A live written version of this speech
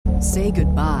Say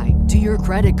goodbye to your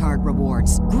credit card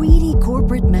rewards. Greedy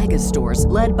corporate mega stores,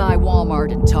 led by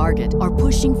Walmart and Target, are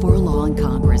pushing for a law in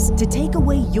Congress to take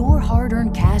away your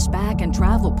hard-earned cash back and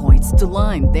travel points to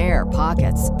line their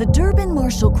pockets. The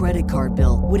Durbin-Marshall credit card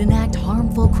bill would enact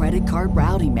harmful credit card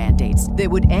routing mandates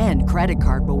that would end credit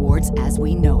card rewards as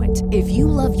we know it. If you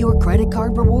love your credit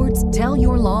card rewards, tell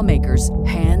your lawmakers,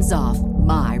 hands off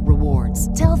my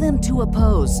rewards. Tell them to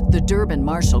oppose the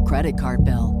Durbin-Marshall credit card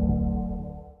bill.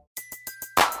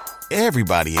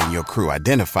 Everybody in your crew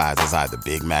identifies as either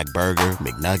Big Mac Burger,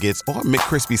 McNuggets, or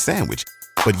McCrispy Sandwich.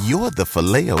 But you're the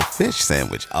Filet-O-Fish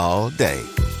Sandwich all day.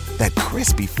 That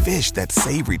crispy fish, that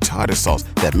savory tartar sauce,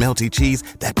 that melty cheese,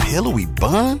 that pillowy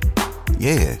bun.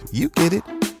 Yeah, you get it.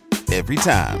 Every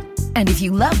time. And if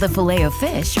you love the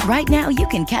Filet-O-Fish, right now you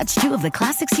can catch two of the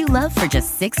classics you love for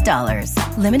just $6.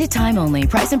 Limited time only.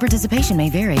 Price and participation may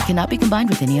vary. Cannot be combined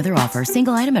with any other offer.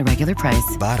 Single item at regular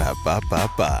price.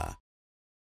 Ba-da-ba-ba-ba.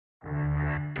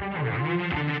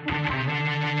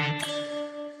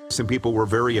 Some people were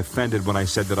very offended when I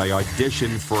said that I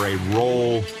auditioned for a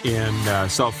role in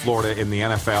South Florida in the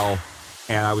NFL,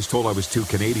 and I was told I was too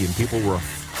Canadian.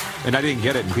 And I didn't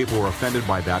get it, and people were offended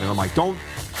by that. And I'm like, don't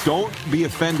be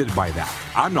offended by that.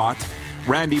 I'm not.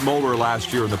 Randy Moeller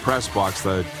last year in the press box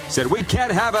said, we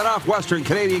can't have enough Western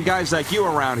Canadian guys like you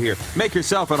around here. Make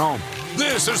yourself at home.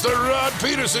 This is the Rod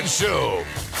Peterson Show.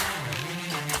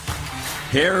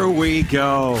 Here we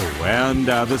go, and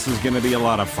this is going to be a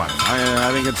lot of fun.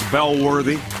 I think it's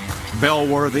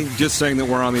bell-worthy, just saying that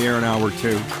we're on the air in hour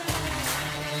 2.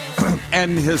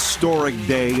 An historic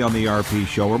day on the RP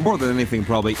Show, or more than anything,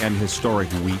 probably an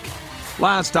historic week.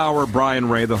 Last hour, Brian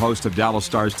Ray, the host of Dallas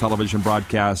Stars television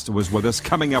broadcast, was with us.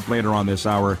 Coming up later on this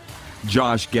hour,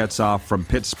 Josh Getzoff from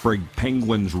Pittsburgh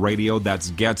Penguins Radio.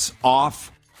 That's Getzoff,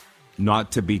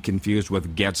 not to be confused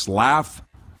with Getzlaff.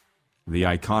 The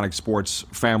iconic sports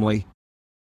family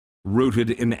rooted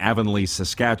in Avonlea,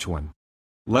 Saskatchewan.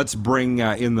 Let's bring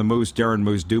in the Moose, Darren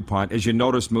Moose DuPont. As you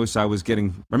noticed, Moose, I was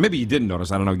getting, or maybe you didn't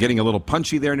notice, I don't know, getting a little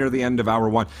punchy there near the end of hour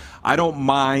 1. I don't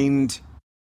mind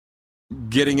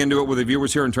getting into it with the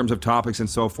viewers here in terms of topics and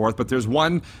so forth, but there's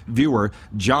one viewer,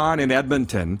 John in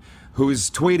Edmonton,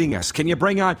 who's tweeting us.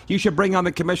 You should bring on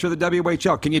the commissioner of the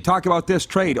WHL. Can you talk about this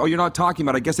trade? Oh, you're not talking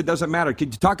about it. I guess it doesn't matter.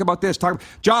 Can you talk about this?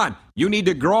 John, you need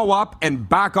to grow up and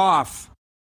back off.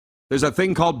 There's a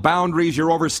thing called boundaries.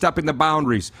 You're overstepping the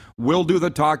boundaries. We'll do the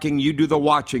talking. You do the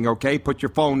watching, okay? Put your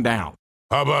phone down.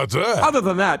 How about that? Other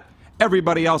than that,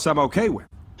 everybody else I'm okay with.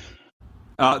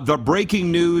 The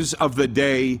breaking news of the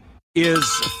day is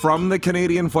from the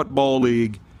Canadian Football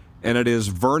League, and it is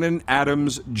Vernon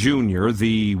Adams Jr.,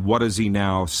 the, what is he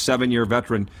now, 7-year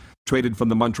veteran, traded from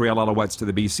the Montreal Alouettes to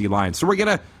the BC Lions. So we're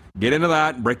going to get into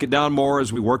that and break it down more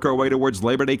as we work our way towards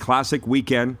Labor Day Classic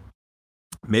weekend.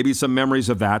 Maybe some memories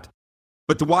of that.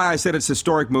 But the why I said it's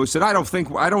historic, Moose, and I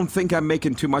don't think I'm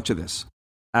making too much of this.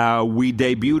 We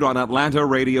debuted on Atlanta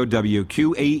Radio,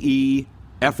 WQAE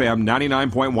FM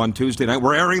 99.1 Tuesday night.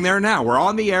 We're airing there now. We're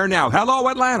on the air now. Hello,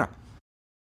 Atlanta.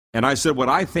 And I said what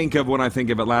I think of when I think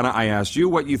of Atlanta. I asked you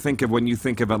what you think of when you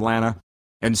think of Atlanta.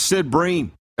 And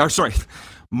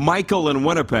Michael in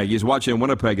Winnipeg, he's watching in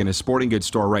Winnipeg in his sporting goods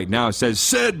store right now, says,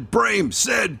 Sid Bream,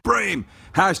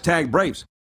 hashtag Braves.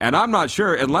 And I'm not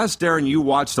sure, unless, Darren, you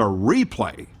watched a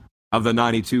replay of the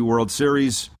 92 World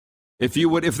Series, if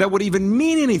that would even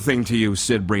mean anything to you,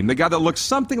 Sid Bream, the guy that looks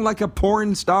something like a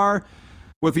porn star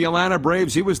with the Atlanta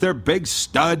Braves. He was their big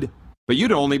stud, but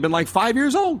you'd only been like 5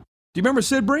 years old. Do you remember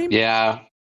Sid Bream? Yeah.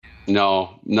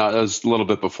 No, it was a little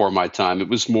bit before my time. It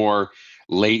was more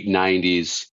late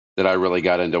 90s that I really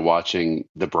got into watching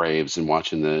the Braves and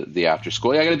watching the after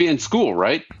school. I got to be in school,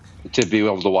 right, to be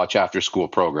able to watch after school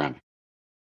programming.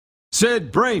 Sid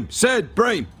Bream.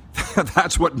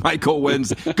 That's what Michael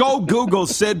wins. Go Google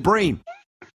Sid Bream.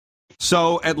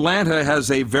 So Atlanta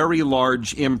has a very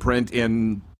large imprint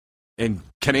in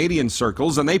Canadian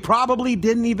circles, and they probably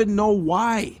didn't even know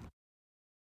why.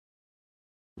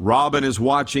 Robin is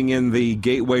watching in the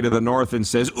gateway to the north and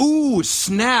says, ooh,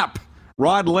 snap!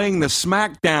 Rod laying the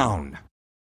smackdown.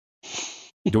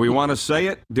 Do we want to say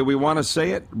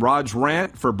it? Rod's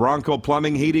rant for Bronco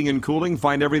Plumbing, Heating, and Cooling.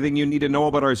 Find everything you need to know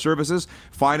about our services,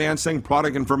 financing,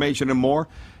 product information, and more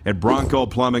at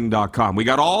broncoplumbing.com. We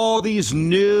got all these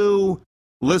new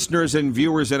listeners and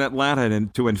viewers in Atlanta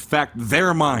to infect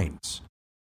their minds.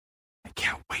 I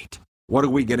can't wait. What are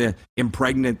we going to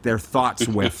impregnate their thoughts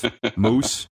with,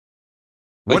 Moose?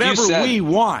 Whatever we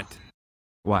want.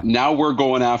 What? Now we're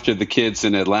going after the kids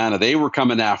in Atlanta. They were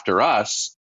coming after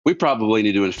us. We probably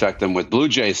need to infect them with Blue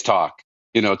Jays talk,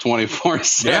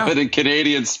 24/7 and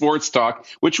Canadian sports talk,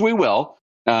 which we will.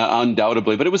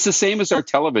 undoubtedly. But it was the same as our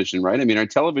television, right? I mean, our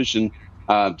television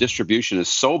distribution is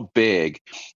so big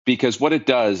because what it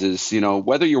does is,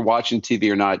 whether you're watching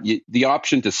TV or not, the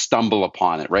option to stumble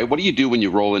upon it, right? What do you do when you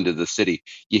roll into the city?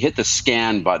 You hit the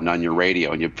scan button on your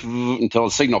radio and you until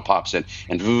a signal pops in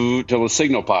and until the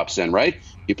signal pops in, right?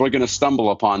 People are going to stumble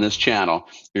upon this channel.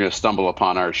 You're going to stumble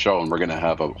upon our show, and we're going to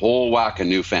have a whole whack of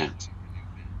new fans.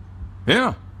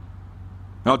 Yeah.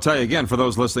 I'll tell you again, for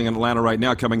those listening in Atlanta right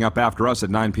now, coming up after us at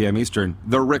 9 p.m. Eastern,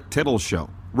 the Rick Tittle Show.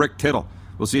 Rick Tittle.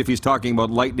 We'll see if he's talking about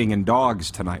lightning and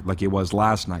dogs tonight like he was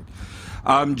last night.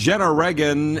 Jenna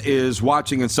Reagan is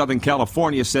watching in Southern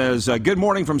California, says, good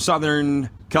morning from Southern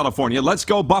California. Let's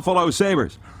go Buffalo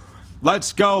Sabres.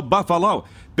 Let's go Buffalo.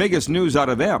 Biggest news out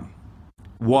of them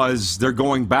was they're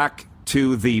going back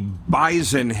to the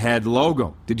bison head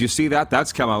logo. Did you see that?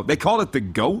 That's come out. They called it the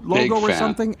goat logo or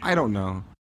something? I don't know.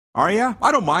 Are you?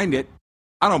 I don't mind it.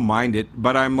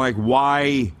 But I'm like,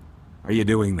 why are you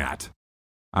doing that?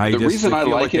 The reason I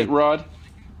like it, Rod,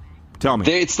 tell me.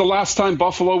 It's the last time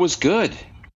Buffalo was good.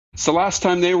 It's the last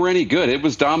time they were any good. It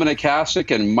was Dominic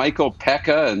Hasek and Michael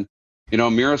Pekka and,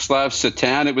 Miroslav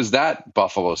Satan. It was that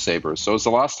Buffalo Sabres. So it's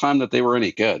the last time that they were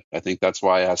any good. I think that's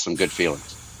why I have some good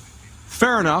feelings.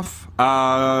 Fair enough.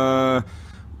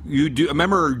 You do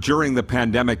remember during the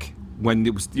pandemic when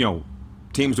it was,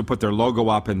 teams would put their logo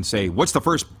up and say, what's the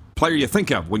first player you think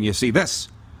of when you see this?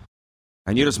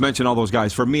 And you just mentioned all those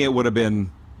guys. For me, it would have been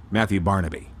Matthew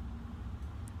Barnaby.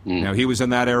 Now, he was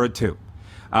in that era, too.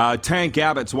 Tank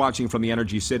Abbott's watching from the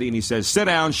Energy City, and he says, sit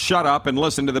down, shut up, and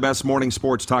listen to the best morning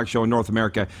sports talk show in North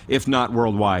America, if not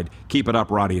worldwide. Keep it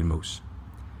up, Roddy and Moose.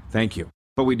 Thank you.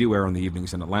 But we do air on the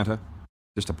evenings in Atlanta,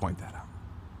 just to point that out.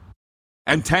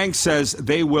 And Tank says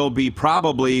they will be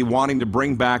probably wanting to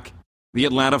bring back the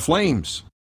Atlanta Flames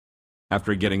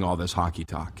after getting all this hockey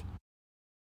talk.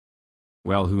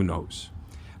 Well, who knows?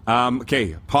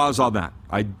 Okay, pause on that.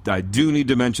 I do need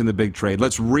to mention the big trade.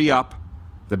 Let's re-up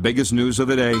the biggest news of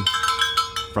the day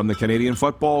from the Canadian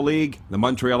Football League. The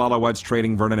Montreal Alouettes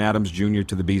trading Vernon Adams Jr.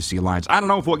 to the BC Lions. I don't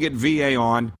know if we'll get VA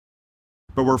on,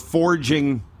 but we're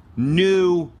forging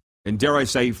new, and dare I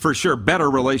say, for sure, better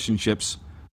relationships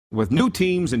with new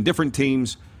teams and different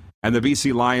teams. And the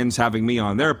BC Lions having me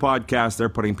on their podcast. They're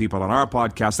putting people on our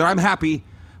podcast. And I'm happy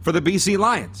for the BC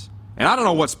Lions. And I don't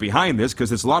know what's behind this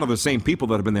because it's a lot of the same people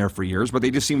that have been there for years, but they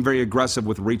just seem very aggressive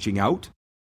with reaching out.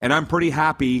 And I'm pretty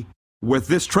happy with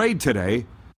this trade today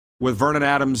with Vernon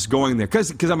Adams going there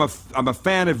because I'm a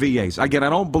fan of VAs. Again, I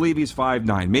don't believe he's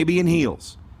 5'9", maybe in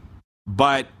heels.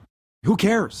 But who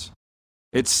cares?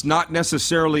 It's not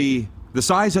necessarily the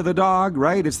size of the dog,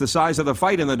 right? It's the size of the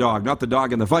fight in the dog, not the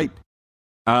dog in the fight.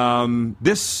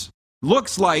 This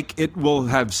looks like it will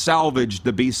have salvaged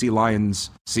the BC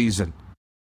Lions season.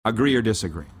 Agree or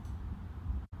disagree?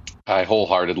 I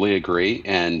wholeheartedly agree.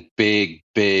 And big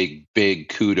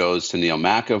kudos to Neil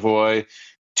McAvoy,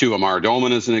 to Amar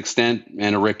Doman as an extent,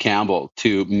 and to Rick Campbell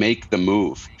to make the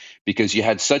move. Because you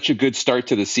had such a good start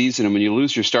to the season, and when you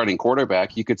lose your starting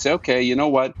quarterback, you could say, okay, you know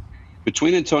what?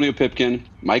 Between Antonio Pipkin,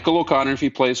 Michael O'Connor, if he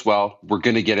plays well, we're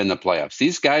going to get in the playoffs.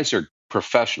 These guys are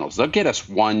professionals. They'll get us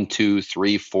 1, 2,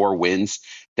 3, 4 wins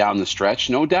down the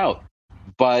stretch, no doubt.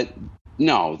 But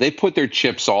no, they put their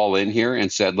chips all in here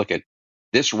and said, look,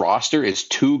 this roster is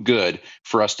too good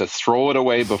for us to throw it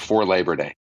away before Labor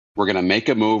Day. We're going to make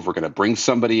a move. We're going to bring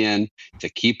somebody in to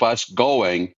keep us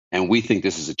going. And we think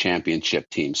this is a championship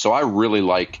team. So I really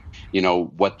like,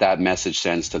 what that message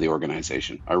sends to the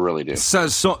organization. I really do. It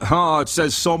says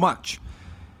so much.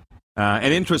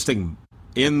 And interesting,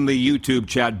 in the YouTube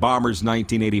chat, Bombers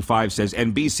 1985 says,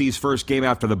 and BC's first game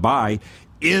after the bye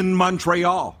in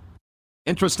Montreal.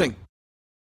 Interesting.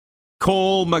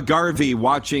 Cole McGarvey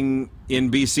watching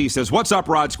in BC says, what's up,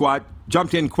 Rod Squad?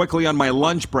 Jumped in quickly on my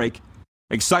lunch break.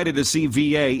 Excited to see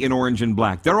VA in orange and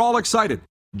black. They're all excited.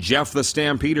 Jeff the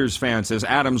Stampeders fan says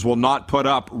Adams will not put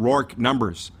up Rourke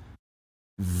numbers.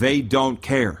 They don't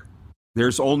care.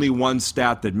 There's only one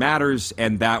stat that matters,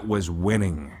 and that was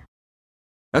winning.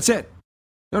 That's it.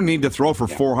 They don't need to throw for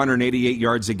 488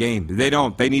 yards a game. They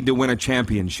don't. They need to win a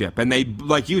championship. And they,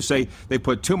 like you say, they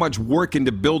put too much work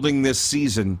into building this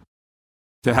season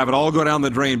to have it all go down the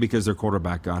drain because their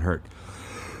quarterback got hurt.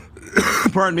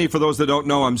 Pardon me, for those that don't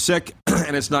know, I'm sick,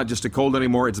 and it's not just a cold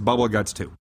anymore, it's bubble guts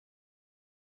too.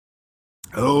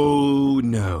 Oh,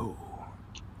 no.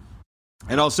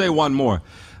 And I'll say one more.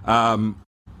 Where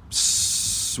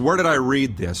did I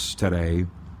read this today?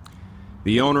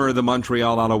 The owner of the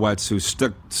Montreal Alouettes, who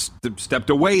stepped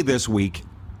away this week,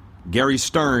 Gary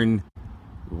Stern,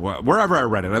 wherever I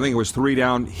read it, I think it was 3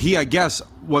 down, he, I guess,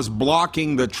 was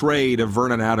blocking the trade of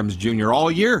Vernon Adams Jr. all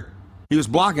year. He was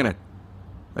blocking it.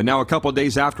 And now a couple of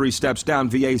days after he steps down,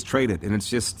 VA's traded. And it's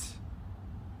just...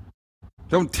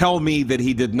 Don't tell me that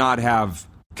he did not have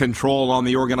control on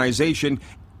the organization,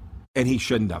 and he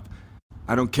shouldn't have.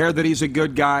 I don't care that he's a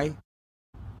good guy.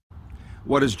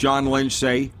 What does John Lynch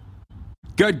say?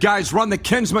 Good guys run the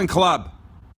Kinsman Club.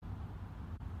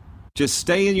 Just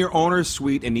stay in your owner's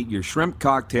suite and eat your shrimp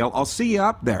cocktail. I'll see you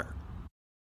up there.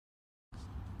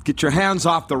 Get your hands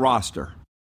off the roster.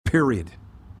 Period.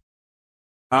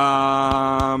 What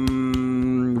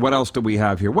else do we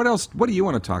have here? What else? What do you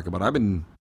want to talk about? I've been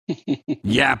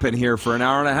yapping here for an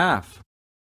hour and a half.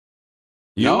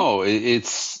 No,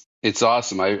 it's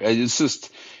awesome. It's just,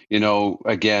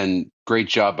 again, great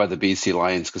job by the BC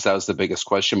Lions, because that was the biggest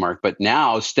question mark. But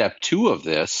now step 2 of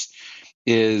this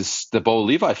is the Bo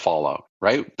Levi fallout,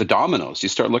 right? The dominoes. You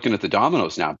start looking at the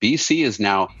dominoes now. BC is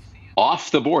now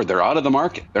off the board. They're out of the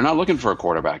market. They're not looking for a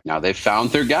quarterback now. They've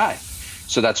found their guy.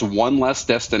 So that's one less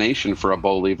destination for a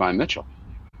Bo Levi Mitchell.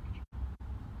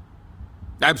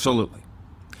 Absolutely.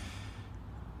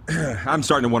 I'm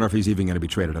starting to wonder if he's even going to be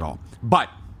traded at all. But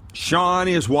Sean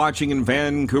is watching in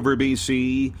Vancouver,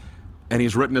 BC, and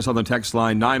he's written us on the text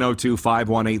line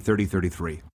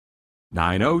 902-518-3033.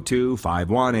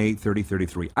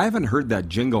 902-518-3033. I haven't heard that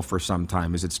jingle for some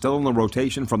time. Is it still in the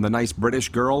rotation from the nice British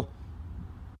girl?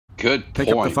 Good Pick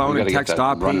point. up the phone and text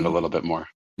Oppie. Run it a little bit more.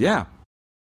 Yeah.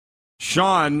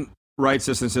 Sean writes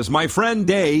us and says, my friend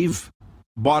Dave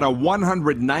bought a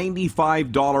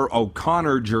 $195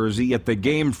 O'Connor jersey at the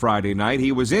game Friday night.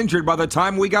 He was injured by the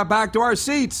time we got back to our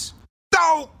seats.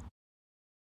 No!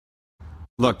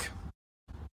 Look,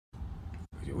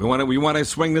 we want to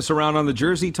swing this around on the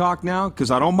jersey talk now?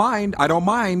 Because I don't mind.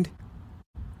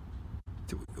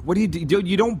 What do you do?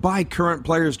 You don't buy current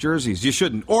players' jerseys. You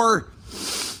shouldn't. Or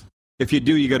if you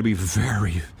do, you got to be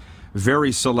very,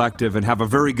 very selective and have a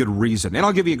very good reason. And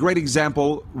I'll give you a great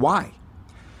example why.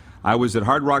 I was at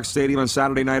Hard Rock Stadium on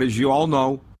Saturday night, as you all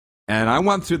know, and I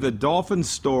went through the Dolphins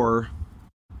store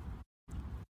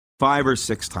 5 or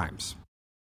 6 times.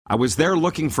 I was there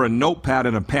looking for a notepad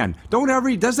and a pen.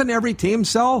 Doesn't every team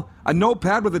sell a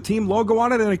notepad with a team logo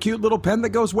on it and a cute little pen that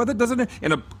goes with it? Doesn't it?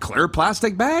 In a clear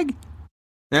plastic bag?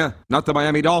 Yeah, not the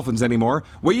Miami Dolphins anymore.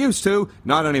 We used to,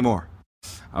 not anymore.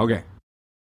 Okay.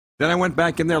 Then I went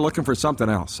back in there looking for something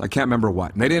else. I can't remember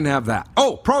what. And they didn't have that.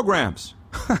 Oh, programs.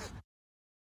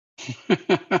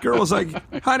 Girl was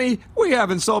like, honey, we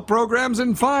haven't sold programs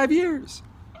in 5 years.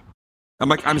 I'm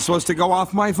like, I'm supposed to go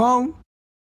off my phone?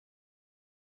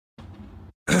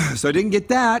 So I didn't get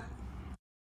that.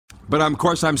 But of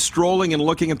course, I'm strolling and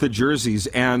looking at the jerseys,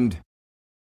 and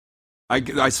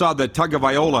I saw the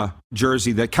Tagovailoa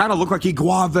jersey that kind of looked like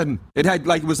Iguavan.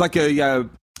 It was like a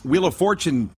Wheel of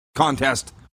Fortune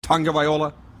contest.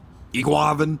 Tagovailoa,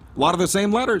 Iguavan, a lot of the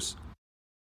same letters.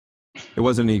 It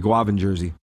wasn't an Iguavan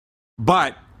jersey.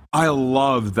 But I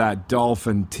love that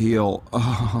dolphin teal.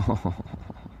 Oh,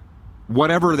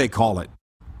 whatever they call it.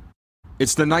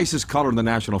 It's the nicest color in the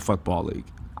National Football League.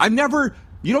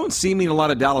 You don't see me in a lot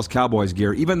of Dallas Cowboys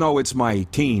gear, even though it's my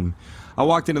team. I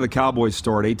walked into the Cowboys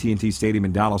store at AT&T Stadium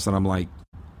in Dallas, and I'm like,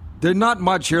 there's not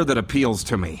much here that appeals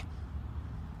to me.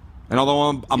 And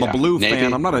although I'm a blue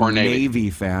fan, I'm not a Navy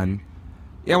fan.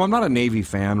 Yeah, well, I'm not a Navy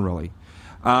fan, really.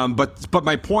 But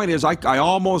my point is, I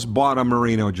almost bought a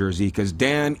Marino jersey because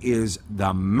Dan is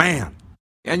the man.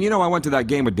 And, I went to that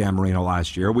game with Dan Marino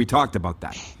last year. We talked about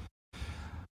that.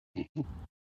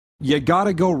 You got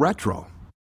to go retro.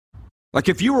 Like,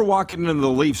 if you were walking into the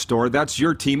Leaf store, that's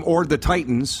your team, or the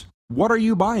Titans, what are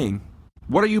you buying?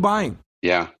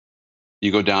 Yeah.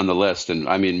 You go down the list, and,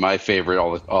 I mean, my favorite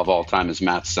of all time is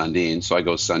Matt Sundin. So I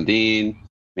go Sundin,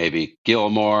 maybe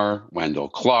Gilmore, Wendell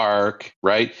Clark,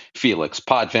 right? Felix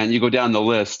Potvin. You go down the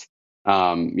list.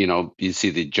 You see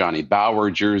the Johnny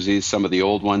Bauer jerseys, some of the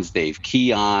old ones, Dave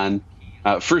Keon.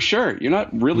 For sure, you're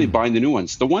not really buying the new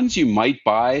ones. The ones you might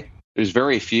buy, there's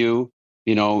very few.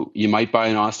 You might buy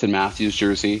an Austin Matthews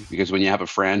jersey because when you have a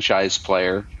franchise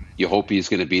player, you hope he's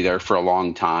going to be there for a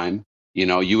long time.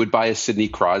 You would buy a Sidney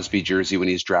Crosby jersey when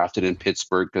he's drafted in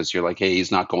Pittsburgh because you're like, hey,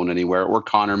 he's not going anywhere, or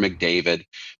Connor McDavid.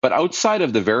 But outside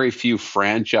of the very few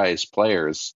franchise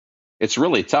players, it's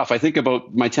really tough. I think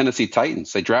about my Tennessee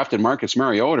Titans. They drafted Marcus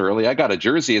Mariota early. I got a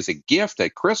jersey as a gift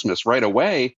at Christmas right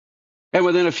away. And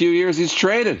within a few years, he's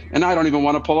traded. And I don't even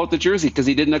want to pull out the jersey because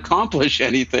he didn't accomplish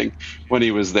anything when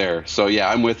he was there. So, yeah,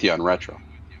 I'm with you on retro.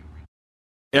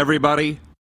 Everybody,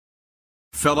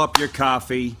 fill up your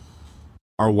coffee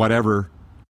or whatever.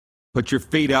 Put your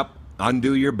feet up.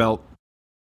 Undo your belt.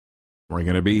 We're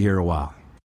going to be here a while.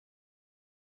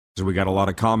 So we got a lot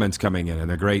of comments coming in, and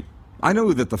they're great. I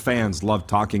know that the fans love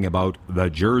talking about the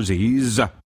jerseys.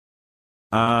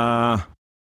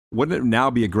 Wouldn't it now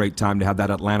be a great time to have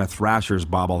that Atlanta Thrashers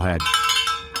bobblehead?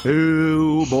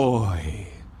 Oh, boy.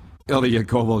 Ilya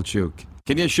Kovalchuk.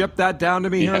 Can you ship that down to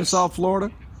me here in South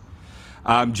Florida?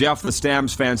 Jeff, the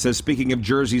Stamps fan, says, speaking of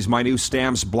jerseys, my new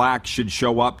Stamps Black should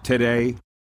show up today.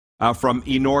 From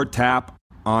Enor Tap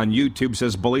on YouTube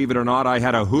says, believe it or not, I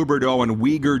had a Huberdeau and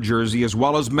Uyghur jersey as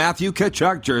well as Matthew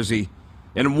Tkachuk jersey.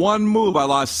 In one move, I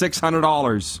lost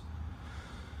 $600.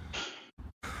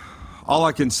 All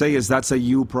I can say is that's a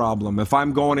you problem. If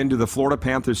I'm going into the Florida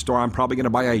Panthers store, I'm probably going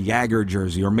to buy a Jagger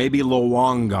jersey or maybe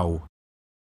Luongo.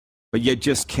 But you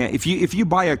just can't. If you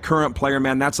buy a current player,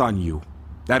 man, that's on you.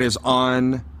 That is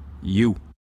on you.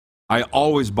 I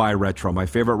always buy retro. My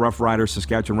favorite Rough Rider,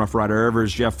 Saskatchewan Rough Rider ever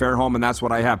is Jeff Fairholm, and that's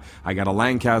what I have. I got a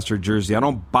Lancaster jersey. I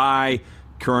don't buy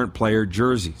current player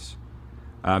jerseys.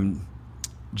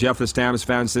 Jeff, the Stamps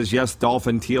fan, says, yes,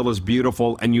 Dolphin Teal is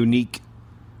beautiful and unique.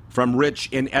 From Rich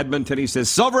in Edmonton, he says,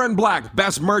 silver and black,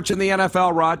 best merch in the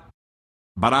NFL, Rod.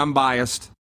 But I'm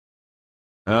biased.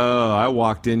 Oh, I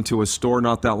walked into a store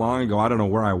not that long ago. I don't know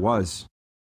where I was.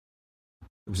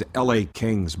 It was LA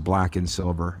Kings, black and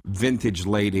silver. Vintage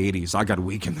late 80s. I got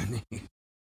weak in the knee.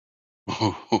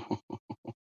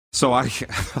 So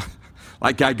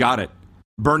I got it.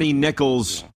 Bernie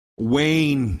Nichols,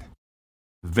 Wayne,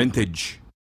 vintage.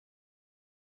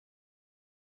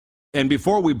 And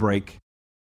before we break,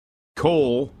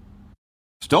 Cole,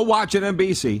 still watching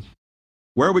NBC.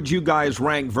 Where would you guys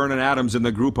rank Vernon Adams in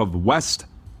the group of West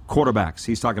quarterbacks?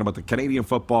 He's talking about the Canadian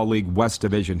Football League West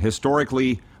Division.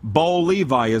 Historically, Bo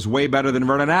Levi is way better than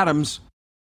Vernon Adams.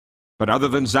 But other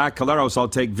than Zach Caleros, I'll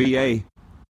take VA.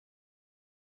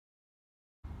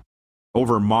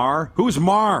 Over Marr? Who's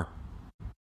Marr?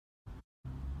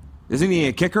 Isn't he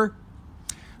a kicker?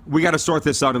 We got to sort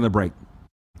this out in the break.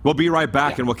 We'll be right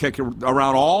back, and we'll kick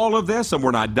around all of this, and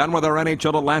we're not done with our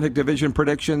NHL Atlantic Division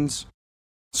predictions.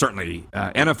 Certainly,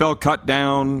 NFL cut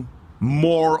down,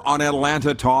 more on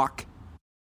Atlanta talk.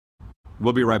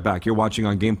 We'll be right back. You're watching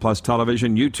on Game Plus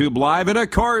Television, YouTube Live, and,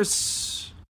 of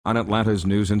course, on Atlanta's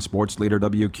news and sports leader,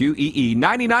 WQEE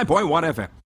 99.1 FM.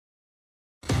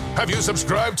 Have you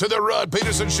subscribed to the Rod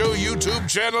Peterson Show YouTube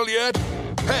channel yet?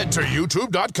 Head to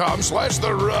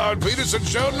youtube.com/The Rod Peterson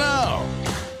Show now.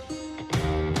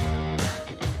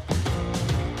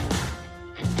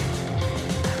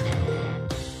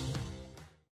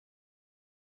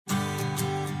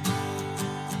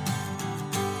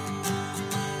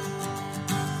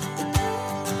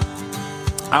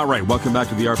 All right, welcome back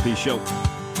to the RP Show.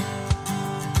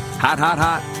 Hot, hot,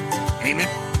 hot. Ain't it?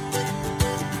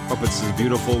 Hope it's as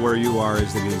beautiful where you are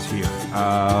as it is here.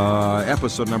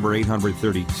 Episode number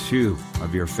 832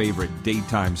 of your favorite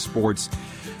daytime sports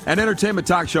and entertainment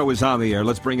talk show is on the air.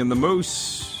 Let's bring in the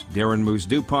Moose, Darren Moose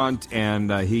DuPont,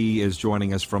 and he is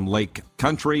joining us from Lake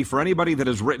Country. For anybody that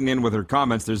has written in with their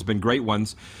comments, there's been great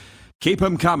ones. Keep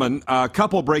them coming. A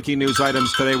couple breaking news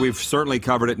items today. We've certainly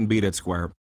covered it and beat it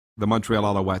square. The Montreal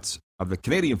Alouettes of the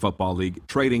Canadian Football League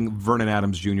trading Vernon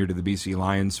Adams Jr. to the BC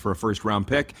Lions for a first-round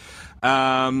pick.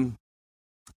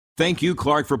 Thank you,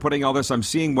 Clark, for putting all this. I'm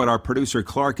seeing what our producer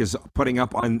Clark is putting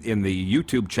up in the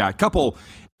YouTube chat. Couple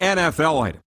NFL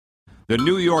items. The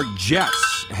New York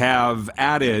Jets have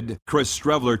added Chris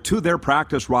Streveler to their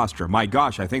practice roster. My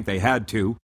gosh, I think they had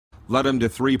to. Led him to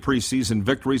 3 preseason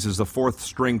victories as the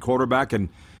fourth-string quarterback, and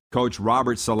Coach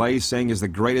Robert Saleh saying is the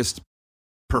greatest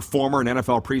performer in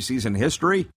NFL preseason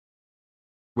history.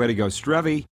 Way to go,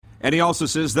 Strevy. And he also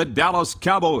says that Dallas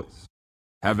Cowboys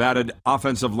have added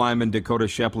offensive lineman Dakota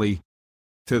Shepley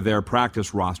to their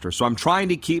practice roster. So I'm trying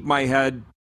to keep my head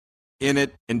in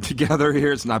it and together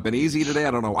here. It's not been easy today.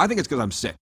 I don't know. I think it's because I'm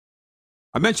sick.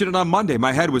 I mentioned it on Monday.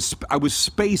 I was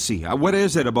spacey. What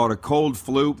is it about a cold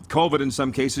flu? COVID in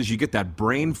some cases, you get that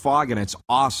brain fog and it's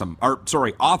awesome.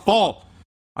 Awful.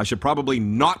 I should probably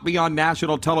not be on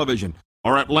national television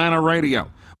or Atlanta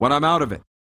radio when I'm out of it.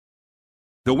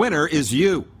 The winner is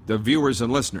you, the viewers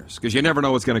and listeners, because you never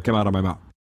know what's going to come out of my mouth.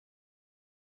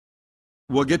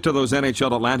 We'll get to those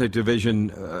NHL Atlantic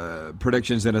Division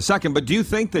predictions in a second, but do you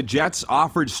think the Jets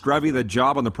offered Strevy the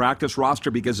job on the practice roster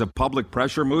because of public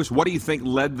pressure, Moose? What do you think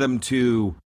led them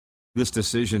to this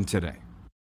decision today?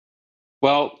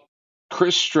 Well,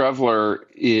 Chris Streveler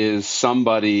is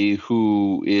somebody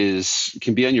who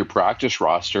can be on your practice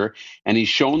roster, and he's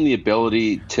shown the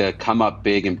ability to come up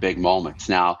big in big moments.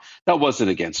 Now, that wasn't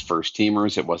against first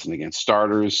teamers. It wasn't against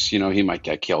starters. You know, he might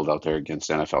get killed out there against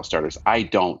NFL starters. I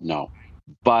don't know.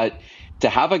 But to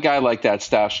have a guy like that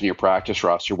stashed in your practice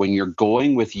roster when you're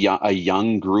going with a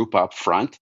young group up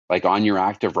front, like on your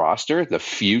active roster, the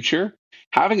future,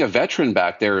 having a veteran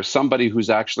back there is somebody who's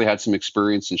actually had some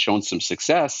experience and shown some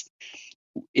success.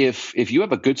 if you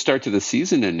have a good start to the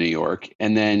season in New York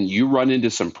and then you run into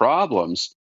some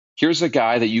problems, here's a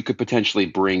guy that you could potentially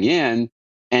bring in,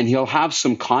 and he'll have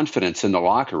some confidence in the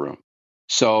locker room.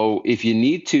 So if you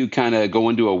need to kind of go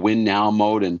into a win now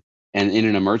mode and in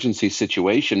an emergency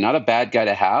situation, not a bad guy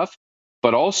to have,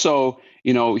 but also,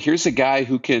 here's a guy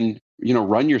who can,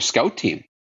 run your scout team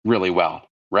really well,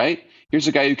 right? Here's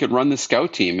a guy who could run the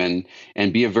scout team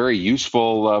and be a very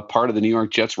useful part of the New York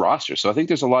Jets roster. So I think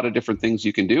there's a lot of different things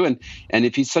you can do. And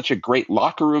if he's such a great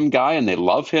locker room guy and they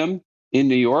love him in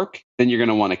New York, then you're going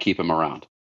to want to keep him around.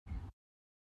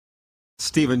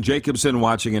 Stephen Jacobson,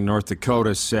 watching in North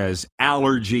Dakota, says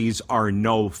allergies are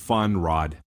no fun,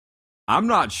 Rod. I'm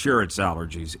not sure it's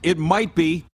allergies. It might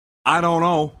be. I don't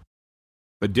know.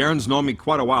 But Darren's known me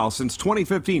quite a while. Since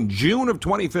 2015, June of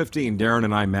 2015, Darren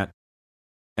and I met.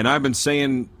 And I've been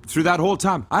saying through that whole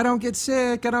time, I don't get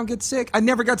sick. I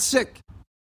never got sick.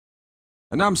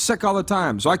 And now I'm sick all the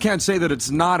time. So I can't say that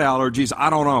it's not allergies. I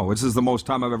don't know. This is the most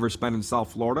time I've ever spent in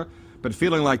South Florida. But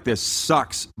feeling like this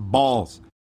sucks balls.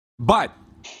 But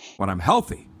when I'm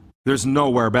healthy, there's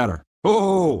nowhere better.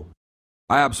 Oh,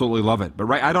 I absolutely love it.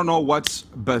 But I don't know what's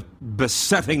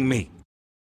besetting me.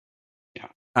 Yeah.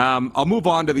 I'll move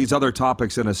on to these other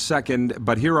topics in a second,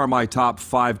 but here are my top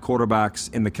 5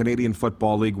 quarterbacks in the Canadian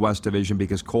Football League West Division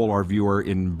because Cole, our viewer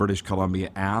in British Columbia,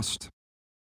 asked.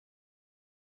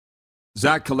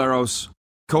 Zach Collaros,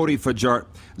 Cody Fajardo.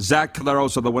 Zach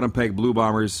Collaros of the Winnipeg Blue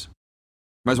Bombers.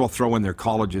 Might as well throw in their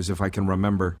colleges if I can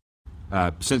remember.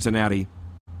 Cincinnati.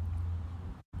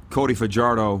 Cody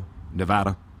Fajardo,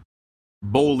 Nevada.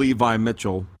 Bo Levi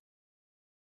Mitchell,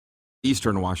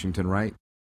 Eastern Washington, right?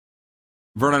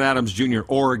 Vernon Adams Jr.,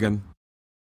 Oregon.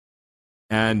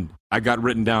 And I got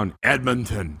written down,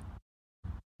 Edmonton.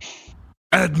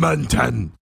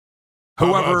 Whoever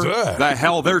the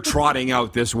hell they're trotting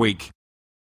out this week.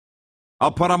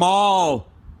 I'll put them all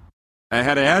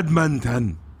ahead of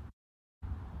Edmonton.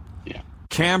 Yeah.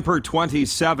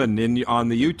 Camper27 on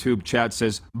the YouTube chat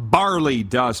says, barley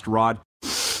dust, Rod.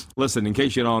 Listen, in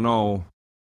case you don't know,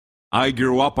 I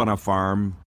grew up on a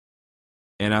farm,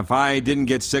 and if I didn't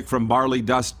get sick from barley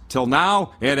dust till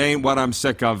now, it ain't what I'm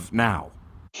sick of now.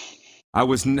 I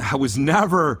was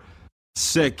never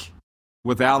sick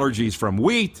with allergies from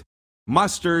wheat,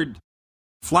 mustard,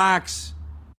 flax,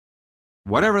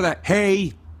 whatever the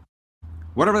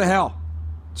hell.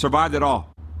 Survived it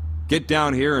all. Get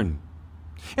down here and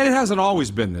it hasn't always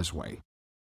been this way.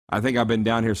 I think I've been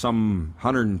down here some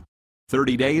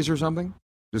 130 days or something.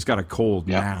 Just got a cold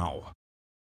now.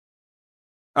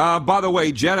 By the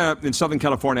way, Jenna in Southern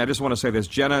California, I just want to say this.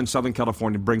 Jenna in Southern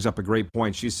California brings up a great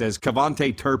point. She says,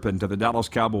 Cavante Turpin to the Dallas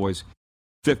Cowboys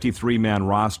 53-man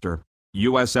roster.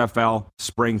 USFL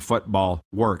spring football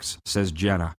works, says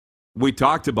Jenna. We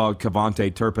talked about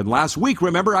Cavante Turpin last week.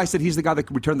 Remember, I said he's the guy that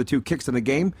returned the 2 kicks in the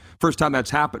game. First time that's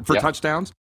happened for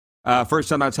touchdowns. First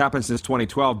time that's happened since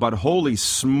 2012. But holy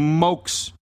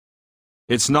smokes,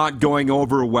 it's not going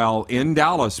over well in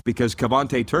Dallas because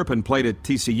Cavante Turpin played at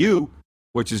TCU,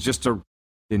 which is just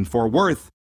in Fort Worth,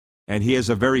 and he has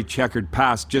a very checkered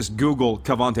past. Just Google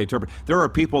Cavante Turpin. There are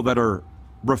people that are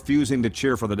refusing to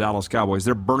cheer for the Dallas Cowboys.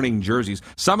 They're burning jerseys.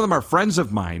 Some of them are friends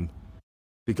of mine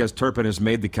because Turpin has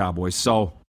made the Cowboys.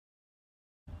 So,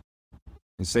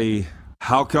 and say,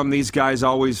 how come these guys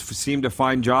always seem to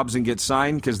find jobs and get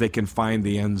signed? Because they can find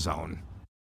the end zone.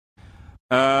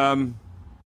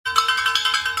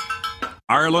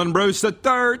 Ireland Bruce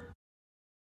III.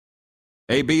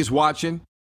 AB's watching.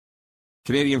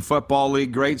 Canadian Football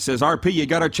League great says, RP, you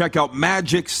got to check out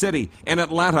Magic City in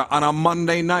Atlanta on a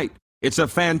Monday night. It's a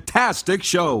fantastic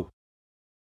show.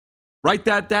 Write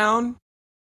that down.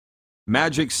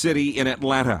 Magic City in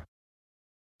Atlanta.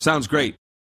 Sounds great.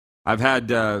 I've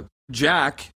had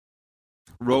Jack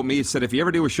wrote me, said, if you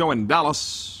ever do a show in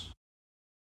Dallas,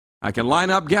 I can line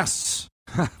up guests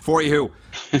for you.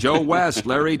 Joe West,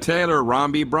 Larry Taylor,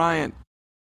 Romby Bryant.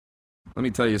 Let me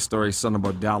tell you a story, son,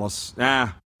 about Dallas.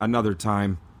 Another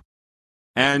time.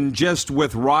 And just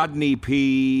with Rodney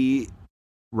P.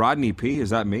 Rodney P.,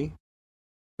 is that me?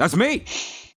 That's me.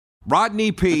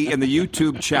 Rodney P. in the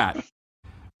YouTube chat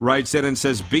writes in and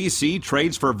says, BC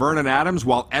trades for Vernon Adams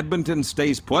while Edmonton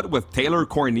stays put with Taylor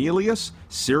Cornelius?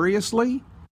 Seriously?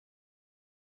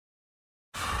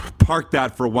 Park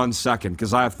that for 1 second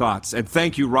because I have thoughts. And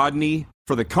thank you, Rodney,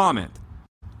 for the comment.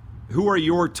 Who are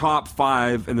your top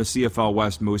 5 in the CFL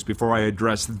West, Moose, before I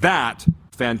address that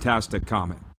fantastic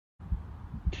comment?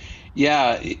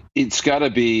 Yeah, it's got to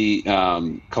be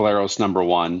Collaros number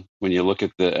 1 when you look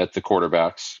at the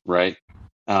quarterbacks, right?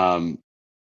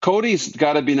 Cody's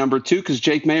got to be number 2 because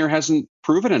Jake Maier hasn't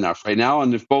proven enough right now.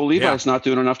 And if Bo Levi's not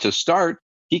doing enough to start,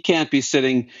 he can't be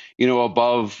sitting,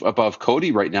 above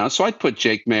Cody right now. So I'd put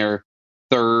Jake Maier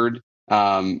third.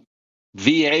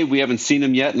 VA, we haven't seen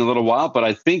him yet in a little while, but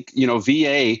I think,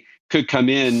 VA could come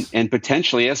in and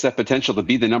potentially has that potential to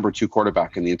be the number 2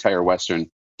 quarterback in the entire Western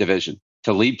Division,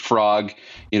 to leapfrog,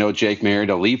 Jake Maier,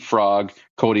 to leapfrog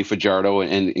Cody Fajardo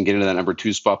and get into that number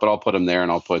 2 spot. But I'll put him there,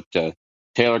 and I'll put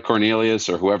Taylor Cornelius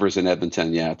or whoever's in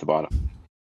Edmonton, at the bottom.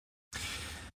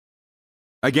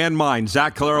 Again, mine,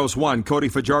 Zach Collaros 1, Cody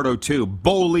Fajardo 2,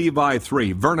 Bo Levi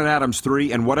 3, Vernon Adams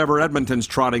 3, and whatever Edmonton's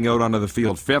trotting out onto the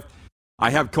field 5th.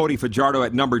 I have Cody Fajardo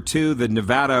at number 2, the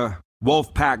Nevada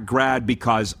Wolfpack grad,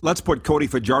 because let's put Cody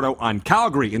Fajardo on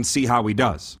Calgary and see how he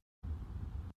does.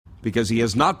 Because he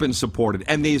has not been supported,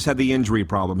 and he's had the injury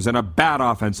problems and a bad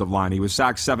offensive line. He was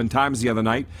sacked 7 times the other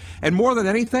night. And more than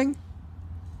anything,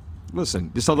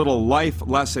 listen, just a little life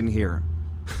lesson here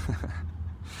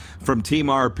from Team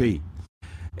RP.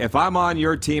 If I'm on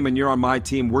your team and you're on my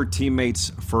team, we're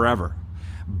teammates forever.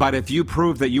 But if you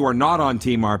prove that you are not on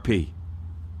Team RP,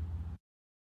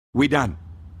 we done.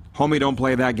 Homie, don't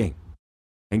play that game.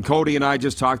 And Cody and I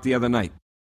just talked the other night.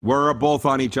 We're both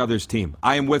on each other's team.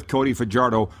 I am with Cody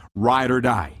Fajardo, ride or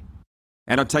die.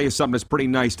 And I'll tell you something, it's pretty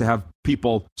nice to have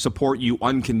people support you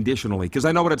unconditionally, because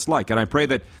I know what it's like. And I pray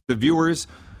that the viewers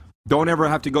don't ever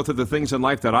have to go through the things in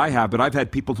life that I have, but I've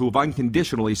had people who have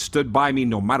unconditionally stood by me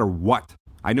no matter what.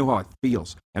 I know how it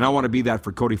feels, and I want to be that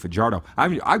for Cody Fajardo.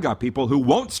 I've got people who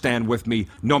won't stand with me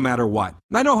no matter what.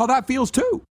 And I know how that feels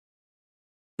too.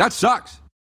 That sucks.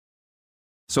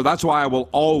 So that's why I will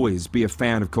always be a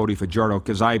fan of Cody Fajardo,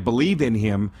 because I believe in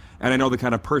him and I know the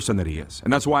kind of person that he is.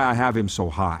 And that's why I have him so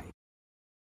high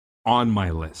on my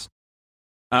list.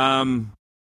 Boy,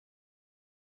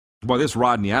 this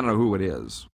Rodney, I don't know who it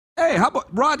is. Hey, how about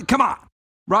Rodney? Come on.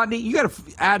 Rodney, you got to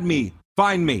add me,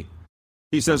 find me.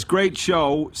 He says, great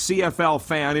show, CFL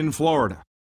fan in Florida.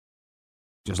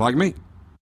 Just like me.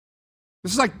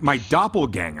 This is like my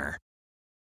doppelganger.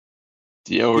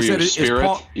 Or your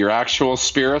spirit, your actual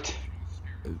spirit,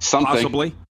 something.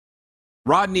 Possibly.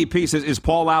 Rodney P says, is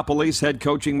Paul Lapalisse head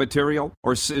coaching material,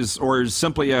 or is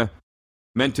simply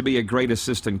meant to be a great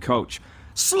assistant coach?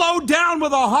 Slow down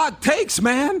with the hot takes,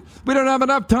 man. We don't have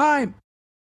enough time.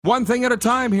 One thing at a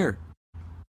time here.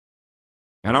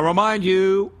 And I'll remind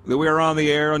you that we are on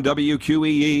the air on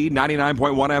WQEE 99.1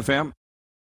 FM,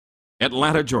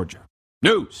 Atlanta, Georgia.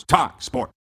 News, talk,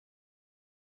 sport.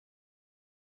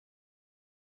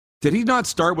 Did he not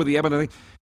start with the Edmonton thing?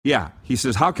 Yeah, he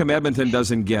says, how come Edmonton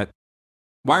doesn't get...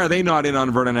 Why are they not in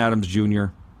on Vernon Adams Jr.?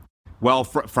 Well,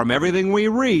 from everything we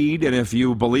read, and if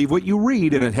you believe what you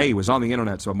read, and it was on the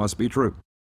internet, so it must be true.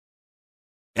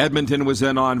 Edmonton was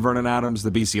in on Vernon Adams,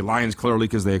 the BC Lions clearly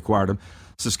because they acquired him.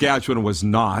 Saskatchewan was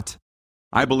not.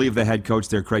 I believe the head coach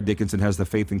there, Craig Dickinson, has the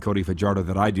faith in Cody Fajardo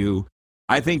that I do.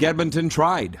 I think Edmonton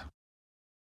tried.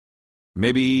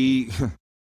 Maybe...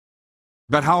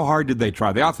 But how hard did they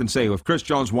try? They often say, if Chris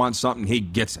Jones wants something, he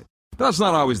gets it. But that's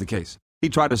not always the case. He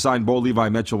tried to sign Bo Levi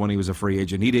Mitchell when he was a free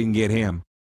agent. He didn't get him.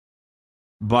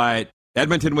 But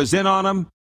Edmonton was in on him.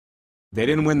 They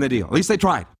didn't win the deal. At least they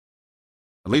tried.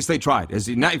 At least they tried.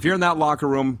 If you're in that locker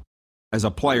room as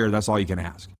a player, that's all you can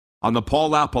ask. On the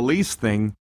Paul Lapalisse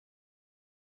thing,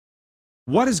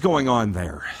 what is going on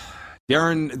there?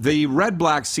 Darren, the Red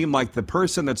Blacks seem like the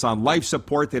person that's on life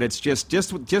support, that it's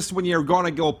just when you're going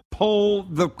to go pull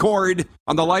the cord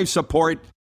on the life support,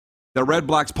 the Red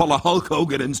Blacks pull a Hulk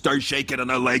Hogan and start shaking on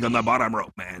their leg on the bottom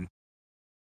rope, man.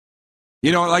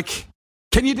 You know, like,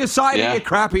 can you decide are you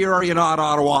crappy or are you not,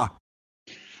 Ottawa?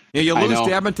 You lose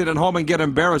to Edmonton at home and get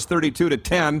embarrassed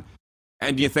 32-10,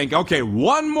 and you think, okay,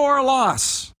 one more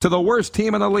loss to the worst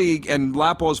team in the league, and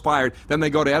Lapo's fired. Then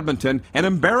they go to Edmonton and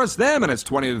embarrass them, and it's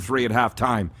 20-3 at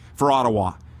halftime for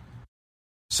Ottawa.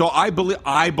 So I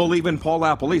believe in Paul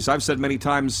Lapalisse. I've said many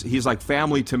times he's like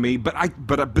family to me, but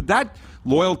that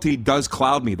loyalty does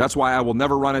cloud me. That's why I will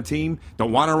never run a team.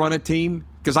 Don't want to run a team,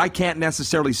 because I can't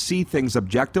necessarily see things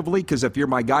objectively. Because if you're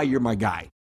my guy, you're my guy.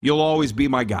 You'll always be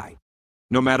my guy,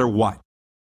 no matter what.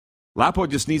 Lapo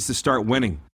just needs to start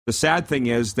winning. The sad thing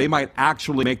is they might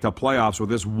actually make the playoffs with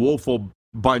this woeful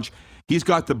bunch. He's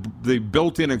got the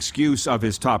built-in excuse of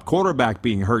his top quarterback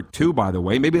being hurt too, by the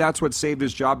way. Maybe that's what saved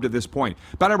his job to this point.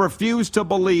 But I refuse to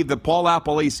believe that Paul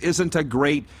Lapalisse isn't a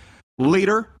great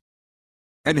leader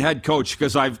and head coach,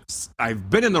 because I've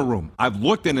been in the room. I've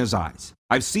looked in his eyes.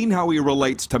 I've seen how he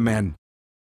relates to men.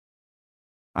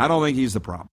 I don't think he's the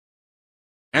problem.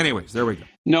 Anyways, there we go.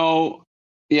 No.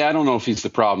 Yeah, I don't know if he's the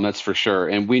problem, that's for sure.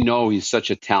 And we know he's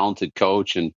such a talented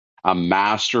coach. And a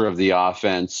master of the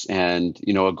offense and,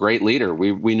 a great leader.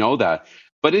 We know that.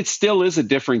 But it still is a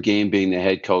different game being the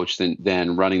head coach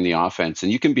than running the offense.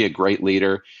 And you can be a great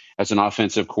leader as an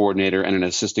offensive coordinator and an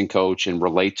assistant coach and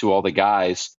relate to all the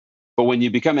guys. But when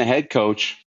you become a head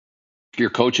coach, you're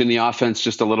coaching the offense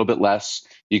just a little bit less.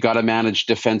 You got to manage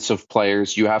defensive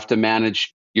players. You have to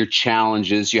manage your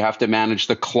challenges. You have to manage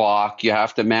the clock. You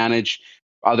have to manage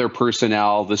other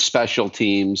personnel, the special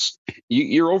teams.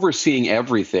 You're overseeing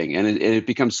everything. And it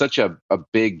becomes such a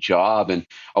big job and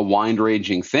a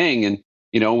wide-ranging thing. And,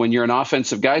 when you're an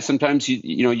offensive guy, sometimes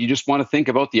you just want to think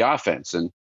about the offense. And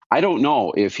I don't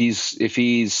know if he's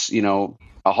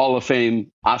a Hall of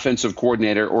Fame offensive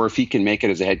coordinator or if he can make it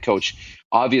as a head coach.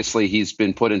 Obviously, he's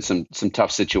been put in some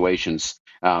tough situations.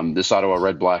 This Ottawa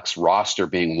Red Blacks roster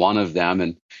being one of them.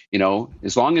 And,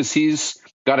 as long as he's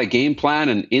got a game plan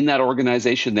and in that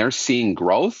organization, they're seeing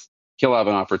growth, he'll have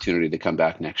an opportunity to come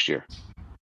back next year.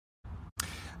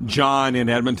 John in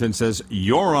Edmonton says,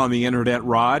 "You're on the internet,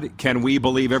 Rod. Can we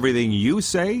believe everything you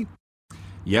say?"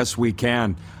 Yes, we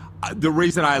can. The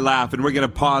reason I laugh, and we're going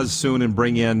to pause soon and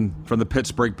bring in from the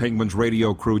Pittsburgh Penguins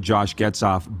radio crew, Josh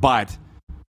Getzoff, but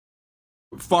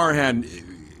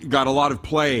Farhan got a lot of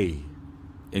play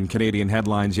in Canadian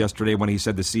headlines yesterday when he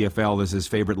said the CFL is his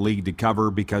favorite league to cover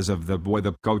because of the way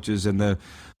the coaches and the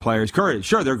players.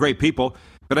 Sure, they're great people,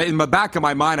 but in the back of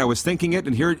my mind, I was thinking it,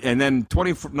 and then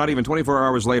not even 24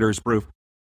 hours later is proof.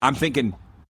 I'm thinking,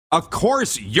 of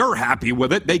course you're happy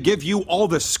with it. They give you all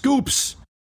the scoops.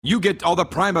 You get all the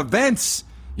prime events.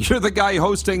 You're the guy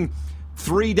hosting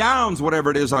 3 Downs,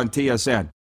 whatever it is, on TSN.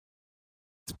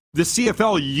 The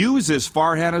CFL uses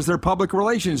Farhan as their public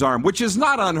relations arm, which is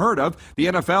not unheard of. The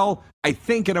NFL, I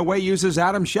think, in a way, uses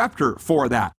Adam Schefter for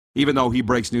that, even though he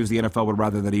breaks news the NFL would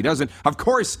rather that he doesn't. Of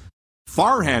course,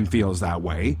 Farhan feels that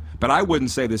way, but I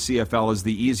wouldn't say the CFL is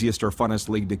the easiest or funnest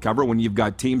league to cover when you've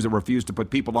got teams that refuse to put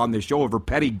people on the show over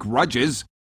petty grudges,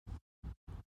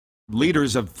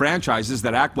 leaders of franchises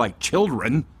that act like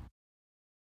children.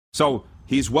 So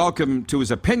he's welcome to his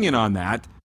opinion on that,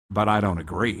 but I don't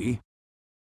agree.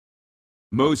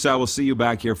 Moose, I will see you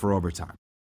back here for overtime.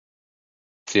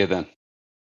 See you then.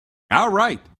 All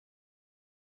right.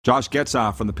 Josh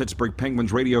Getzoff from the Pittsburgh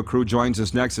Penguins radio crew joins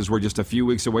us next as we're just a few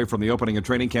weeks away from the opening of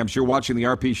training camps. You're watching the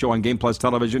RP Show on Game Plus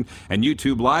Television and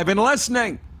YouTube Live and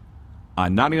listening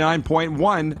on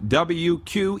 99.1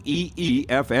 WQEE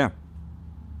FM.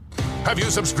 Have you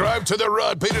subscribed to the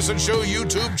Rod Peterson Show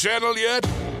YouTube channel yet?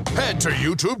 Head to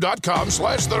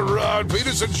youtube.com/The Rod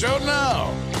Peterson Show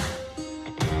now.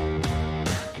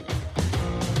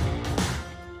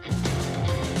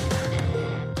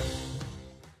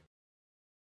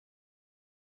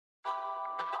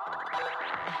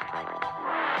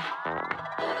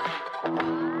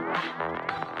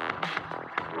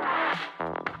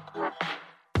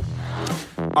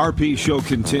 RP Show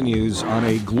continues on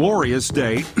a glorious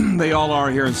day. They all are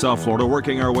here in South Florida,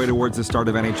 working our way towards the start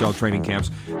of NHL training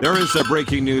camps. There is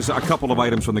breaking news, a couple of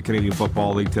items from the Canadian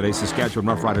Football League today. Saskatchewan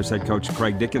Roughriders head coach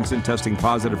Craig Dickinson testing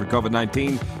positive for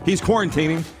COVID-19. He's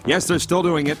quarantining. Yes, they're still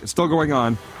doing it. It's still going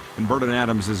on. And Burton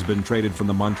Adams has been traded from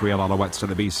the Montreal Alouettes to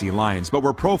the BC Lions. But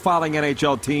we're profiling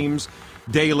NHL teams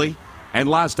daily. And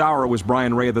last hour was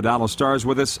Brian Ray of the Dallas Stars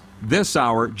with us. This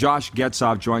hour, Josh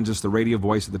Getzoff joins us, the radio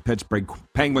voice of the Pittsburgh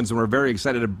Penguins, and we're very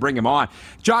excited to bring him on.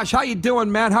 Josh, how you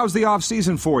doing, man? How's the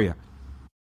offseason for you?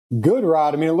 Good,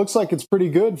 Rod. I mean, it looks like it's pretty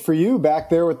good for you back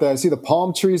there with I see the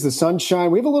palm trees, the sunshine.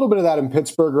 We have a little bit of that in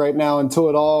Pittsburgh right now until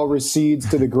it all recedes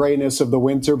to the grayness of the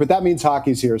winter, but that means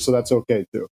hockey's here, so that's okay,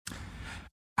 too.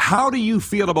 How do you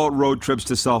feel about road trips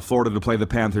to South Florida to play the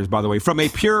Panthers, by the way? From a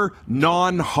pure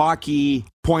non-hockey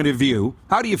point of view,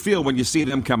 how do you feel when you see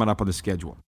them coming up on the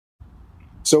schedule?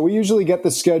 So we usually get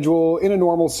the schedule in a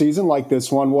normal season like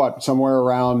this one, somewhere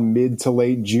around mid to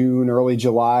late June, early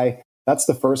July. That's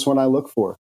the first one I look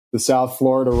for, the South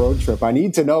Florida road trip. I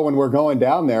need to know when we're going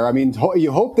down there. I mean,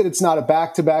 you hope that it's not a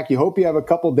back-to-back. You hope you have a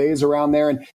couple days around there.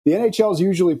 And the NHL is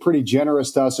usually pretty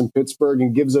generous to us in Pittsburgh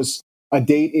and gives us a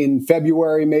date in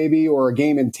February maybe, or a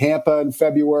game in Tampa in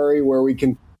February where we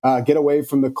can get away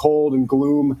from the cold and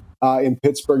gloom in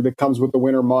Pittsburgh that comes with the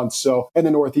winter months. So, and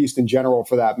the Northeast in general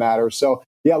for that matter. So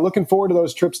yeah, looking forward to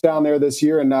those trips down there this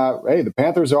year. And hey, the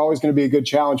Panthers are always going to be a good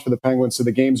challenge for the Penguins. So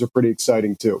the games are pretty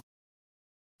exciting too.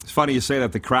 It's funny you say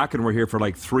that. The Kraken were here for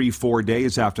like 3-4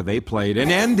 days after they played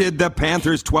and ended the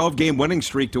Panthers' 12-game winning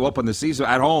streak to open the season,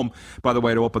 at home, by the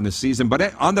way, to open the season.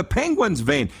 But on the Penguins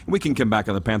vein, we can come back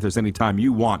on the Panthers anytime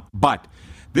you want, but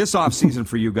this offseason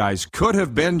for you guys could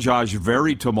have been, Josh,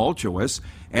 very tumultuous,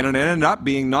 and it ended up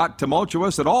being not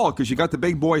tumultuous at all because you got the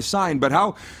big boy signed. But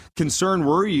how concerned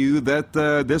were you that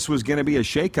this was going to be a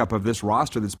shakeup of this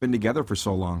roster that's been together for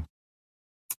so long?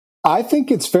 I think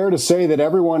it's fair to say that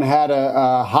everyone had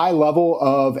a high level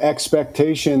of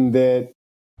expectation that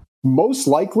most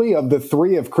likely of the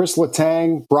three of Chris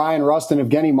Letang, Brian Rust, and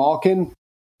Evgeny Malkin,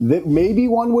 that maybe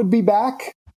one would be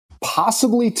back,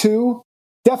 possibly two,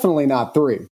 definitely not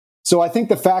three. So I think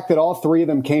the fact that all three of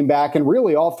them came back, and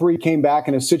really all three came back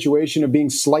in a situation of being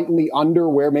slightly under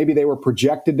where maybe they were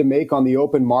projected to make on the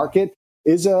open market,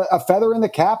 is a feather in the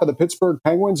cap of the Pittsburgh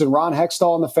Penguins and Ron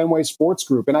Hextall and the Fenway Sports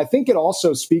Group. And I think it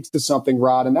also speaks to something,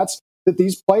 Rod, and that's that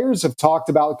these players have talked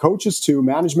about, coaches too,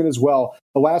 management as well,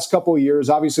 the last couple of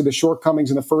years, obviously the shortcomings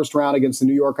in the first round against the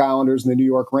New York Islanders and the New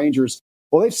York Rangers.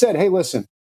 Well, they've said, hey, listen,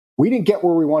 we didn't get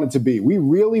where we wanted to be. We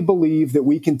really believe that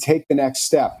we can take the next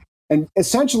step. And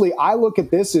essentially, I look at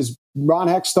this as Ron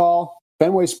Hextall,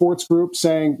 Fenway Sports Group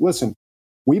saying, listen,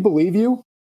 we believe you,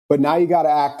 but now you got to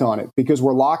act on it because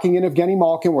we're locking in Evgeny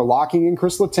Malkin. We're locking in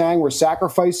Chris Letang. We're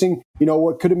sacrificing,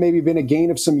 what could have maybe been a gain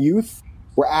of some youth.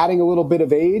 We're adding a little bit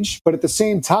of age, but at the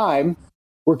same time,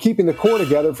 we're keeping the core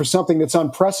together for something that's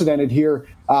unprecedented here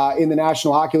in the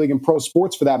National Hockey League and pro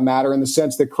sports for that matter, in the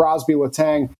sense that Crosby,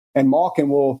 Letang, and Malkin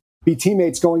will be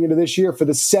teammates going into this year for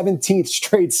the 17th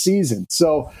straight season.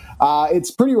 So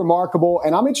it's pretty remarkable,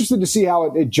 and I'm interested to see how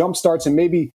it jumpstarts and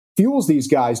maybe fuels these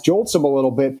guys, jolts them a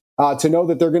little bit to know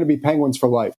that they're going to be Penguins for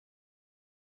life.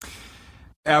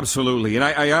 Absolutely. And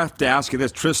I have to ask you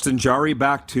this. Tristan Jarry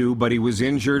back too, but he was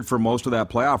injured for most of that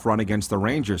playoff run against the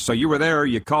Rangers. So you were there.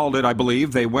 You called it, I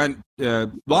believe. They went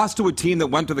lost to a team that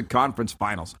went to the conference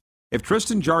finals. If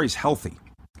Tristan Jarry's healthy,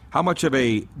 how much of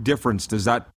a difference does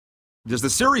the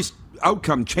series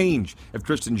outcome change if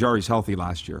Tristan Jarry's healthy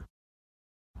last year?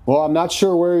 Well, I'm not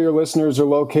sure where your listeners are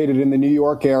located in the New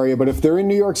York area, but if they're in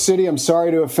New York City, I'm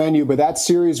sorry to offend you, but that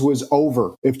series was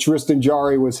over if Tristan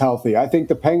Jarry was healthy. I think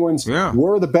the Penguins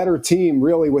were the better team,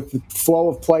 really, with the flow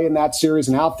of play in that series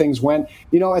and how things went.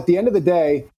 At the end of the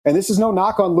day, and this is no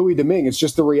knock on Louis Domingue, it's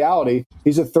just the reality,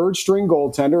 he's a third-string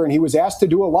goaltender, and he was asked to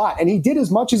do a lot, and he did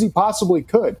as much as he possibly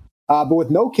could. But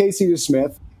with no Casey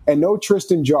DeSmith and no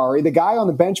Tristan Jarry, the guy on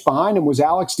the bench behind him was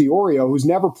Alex DiOrio, who's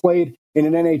never played in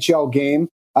an NHL game.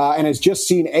 And has just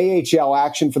seen AHL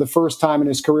action for the first time in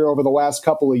his career over the last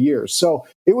couple of years. So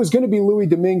it was going to be Louis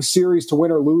Domingue's series to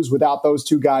win or lose without those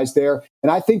two guys there.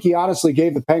 And I think he honestly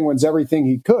gave the Penguins everything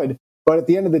he could. But at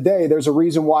the end of the day, there's a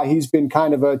reason why he's been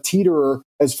kind of a teeterer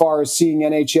as far as seeing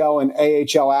NHL and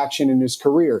AHL action in his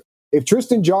career. If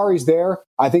Tristan Jarry's there,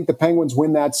 I think the Penguins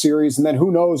win that series. And then who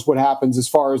knows what happens as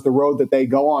far as the road that they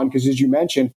go on. Because as you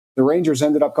mentioned, the Rangers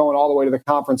ended up going all the way to the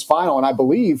conference final. And I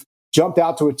believe jumped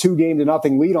out to a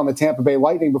 2-0 lead on the Tampa Bay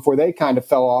Lightning before they kind of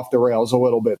fell off the rails a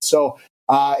little bit. So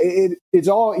it's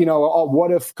all, a what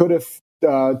if, could if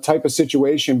type of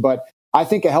situation. But I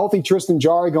think a healthy Tristan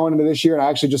Jarry going into this year, and I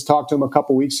actually just talked to him a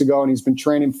couple weeks ago, and he's been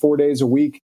training 4 days a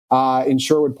week in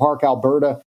Sherwood Park,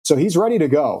 Alberta. So he's ready to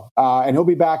go. And he'll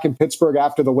be back in Pittsburgh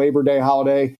after the Labor Day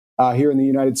holiday here in the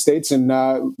United States and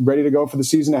ready to go for the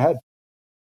season ahead.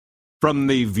 From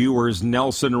the viewers,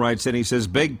 Nelson writes in, he says,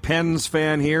 big Pens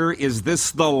fan here. Is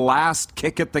this the last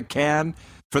kick at the can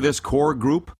for this core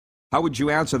group? How would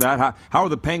you answer that? How are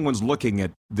the Penguins looking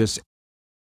at this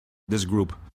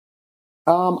group?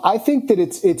 I think that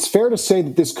it's fair to say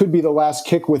that this could be the last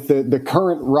kick with the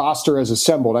current roster as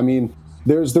assembled. I mean,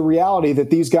 there's the reality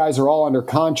that these guys are all under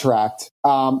contract.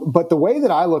 But the way that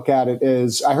I look at it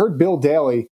is, I heard Bill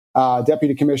Daly,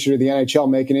 Deputy Commissioner of the NHL,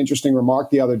 make an interesting remark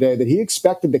the other day that he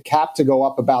expected the cap to go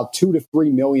up about $2 to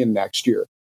 $3 million next year.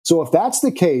 So if that's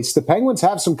the case, the Penguins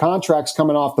have some contracts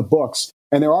coming off the books,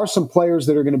 and there are some players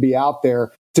that are going to be out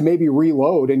there to maybe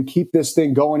reload and keep this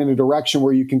thing going in a direction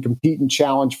where you can compete and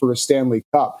challenge for a Stanley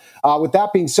Cup. With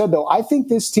that being said, though, I think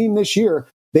this team this year,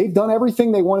 they've done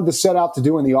everything they wanted to set out to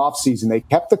do in the offseason. They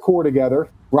kept the core together.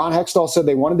 Ron Hextall said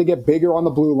they wanted to get bigger on the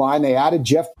blue line. They added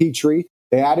Jeff Petrie.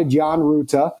 They added Jan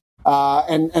Ruta.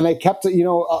 And they kept,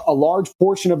 a large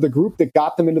portion of the group that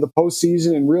got them into the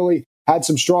postseason and really had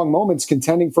some strong moments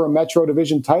contending for a Metro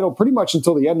Division title pretty much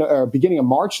until the beginning of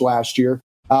March last year,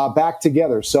 back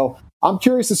together. So I'm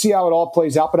curious to see how it all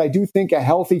plays out. But I do think a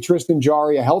healthy Tristan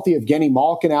Jarry, a healthy Evgeny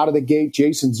Malkin out of the gate,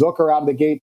 Jason Zucker out of the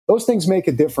gate, those things make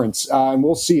a difference. And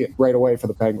we'll see it right away for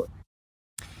the Penguins.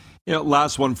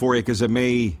 Last one for you, because it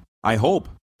may, I hope,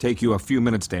 take you a few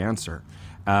minutes to answer.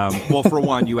 Well, for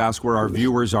one, you ask where our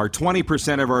viewers are.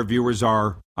 20% of our viewers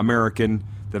are American.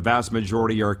 The vast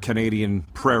majority are Canadian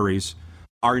prairies.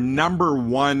 Our number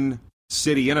one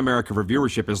city in America for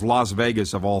viewership is Las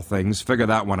Vegas, of all things. Figure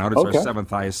that one out. It's our seventh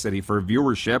highest city for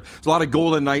viewership. There's a lot of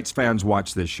Golden Knights fans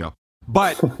watch this show.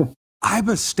 But I'm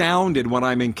astounded when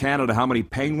I'm in Canada how many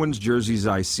Penguins jerseys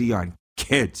I see on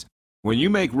kids. When you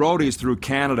make roadies through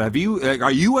Canada,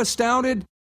 are you astounded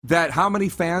that how many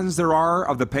fans there are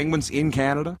of the Penguins in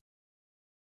Canada?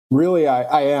 Really,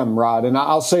 I am, Rod. And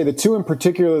I'll say the two in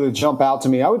particular that jump out to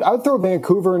me. I would throw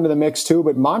Vancouver into the mix too,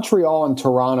 but Montreal and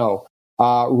Toronto,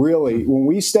 really, when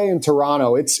we stay in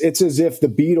Toronto, it's as if the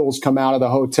Beatles come out of the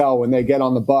hotel when they get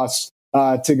on the bus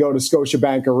to go to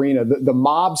Scotiabank Arena. The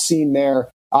mob scene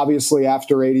there, obviously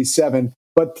after 87,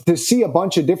 but to see a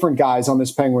bunch of different guys on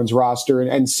this Penguins roster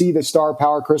and see the star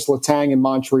power Chris Letang in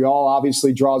Montreal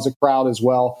obviously draws a crowd as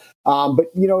well. But,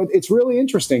 it's really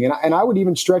interesting. And I would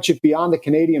even stretch it beyond the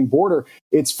Canadian border.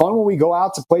 It's fun when we go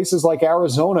out to places like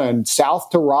Arizona and south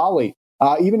to Raleigh.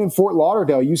 Even in Fort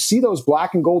Lauderdale, you see those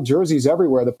black and gold jerseys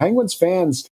everywhere. The Penguins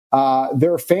fans,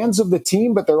 they're fans of the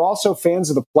team, but they're also fans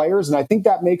of the players. And I think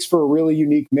that makes for a really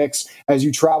unique mix as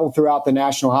you travel throughout the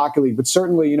National Hockey League. But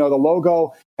certainly, the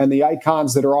logo and the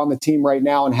icons that are on the team right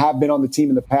now and have been on the team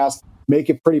in the past make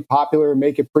it pretty popular,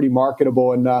 make it pretty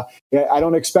marketable. And I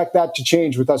don't expect that to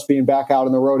change with us being back out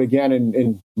on the road again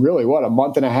in really, a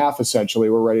month and a half, essentially.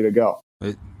 We're ready to go.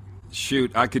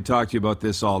 Shoot, I could talk to you about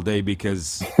this all day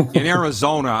because in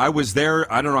Arizona, I was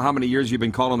there. I don't know how many years you've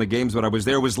been calling the games, but I was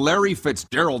there. It was Larry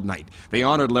Fitzgerald night. They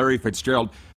honored Larry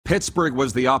Fitzgerald. Pittsburgh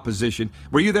was the opposition.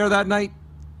 Were you there that night?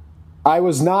 I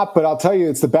was not, but I'll tell you,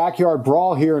 it's the backyard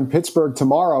brawl here in Pittsburgh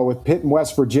tomorrow with Pitt and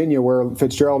West Virginia, where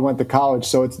Fitzgerald went to college.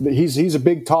 So he's a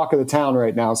big talk of the town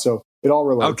right now. So it all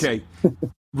relates. Okay.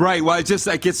 Right. Well,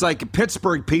 it's like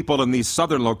Pittsburgh people in these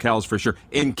southern locales for sure.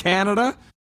 In Canada,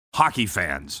 hockey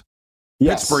fans.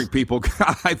 Yes. Pittsburgh people,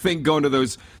 I think, going to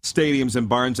those stadiums and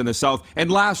barns in the south. And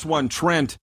last one,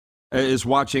 Trent is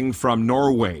watching from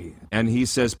Norway. And he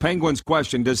says, Penguins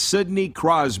question, does Sidney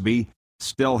Crosby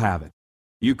still have it?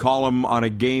 You call him on a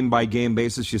game-by-game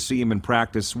basis. You see him in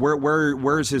practice.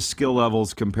 Where's his skill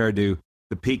levels compared to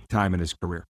the peak time in his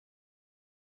career?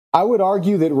 I would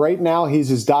argue that right now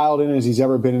he's as dialed in as he's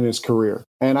ever been in his career.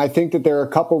 And I think that there are a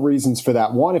couple reasons for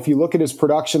that. One, if you look at his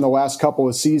production the last couple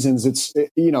of seasons, it's,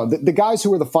 the guys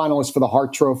who were the finalists for the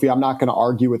Hart Trophy, I'm not going to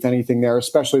argue with anything there,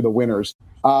 especially the winners.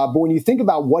 But when you think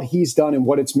about what he's done and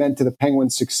what it's meant to the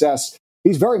Penguins' success,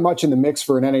 he's very much in the mix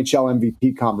for an NHL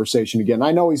MVP conversation again.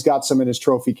 I know he's got some in his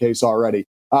trophy case already,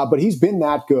 but he's been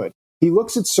that good. He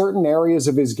looks at certain areas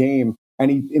of his game and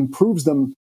he improves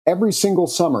them every single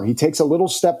summer. He takes a little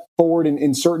step forward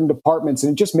in certain departments,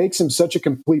 and it just makes him such a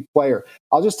complete player.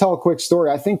 I'll just tell a quick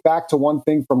story. I think back to one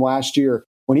thing from last year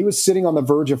when he was sitting on the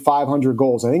verge of 500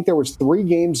 goals. I think there was 3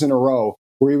 games in a row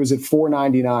where he was at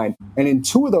 499. And in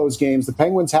 2 of those games, the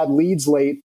Penguins had leads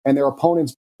late and their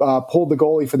opponents pulled the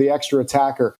goalie for the extra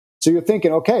attacker. So you're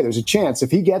thinking, okay, there's a chance. If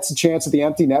he gets a chance at the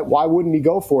empty net, why wouldn't he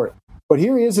go for it? But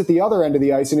here he is at the other end of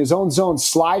the ice in his own zone,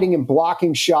 sliding and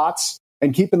blocking shots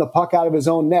and keeping the puck out of his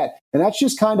own net. And that's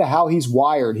just kind of how he's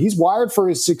wired. He's wired for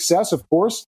his success, of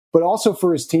course, but also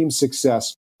for his team's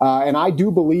success. And I do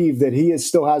believe that he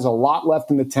still has a lot left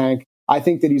in the tank. I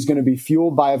think that he's going to be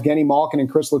fueled by Evgeny Malkin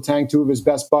and Chris Letang, 2 of his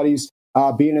best buddies,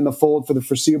 being in the fold for the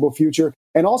foreseeable future.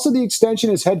 And also the extension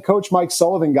his head coach Mike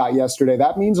Sullivan got yesterday.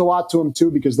 That means a lot to him,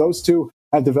 too, because those two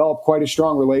have developed quite a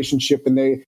strong relationship. And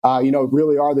they,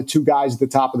 really are the 2 guys at the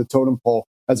top of the totem pole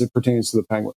as it pertains to the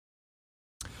Penguins.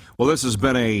 Well, this has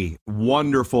been a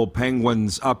wonderful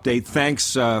Penguins update.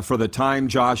 Thanks for the time,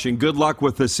 Josh, and good luck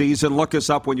with the season. Look us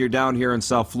up when you're down here in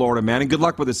South Florida, man, and good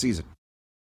luck with the season.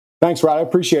 Thanks, Rod. I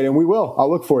appreciate it, and we will.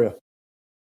 I'll look for you.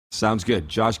 Sounds good.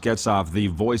 Josh Getzoff, the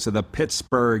voice of the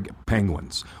Pittsburgh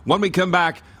Penguins. When we come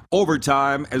back,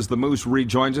 overtime, as the Moose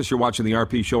rejoins us. You're watching the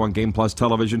RP Show on Game Plus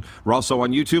Television. We're also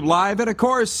on YouTube Live and, of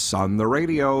course, on the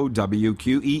radio,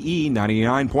 WQEE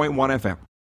 99.1 FM.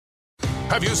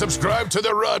 Have you subscribed to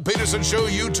the Rod Peterson Show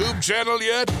YouTube channel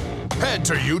yet? Head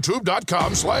to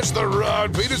youtube.com/The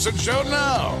Rod Peterson Show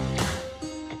now.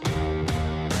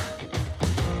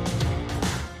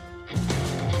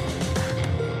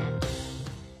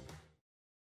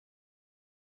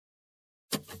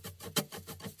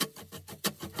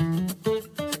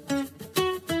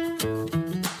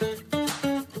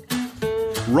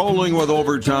 Rolling with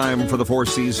overtime for the Four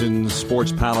Seasons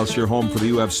Sports Palace, your home for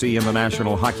the UFC and the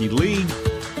National Hockey League.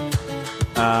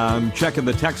 Checking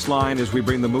the text line as we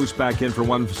bring the Moose back in for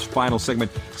one final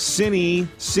segment.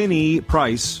 Cindy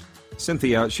Price,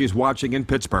 Cynthia, she's watching in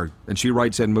Pittsburgh, and she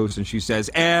writes in Moose, and she says,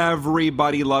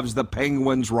 everybody loves the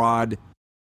Penguins, Rod.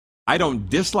 I don't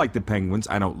dislike the Penguins.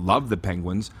 I don't love the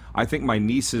Penguins. I think my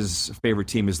niece's favorite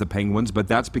team is the Penguins, but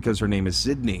that's because her name is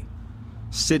Sydney.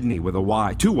 Sydney with a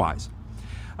Y, 2 Ys.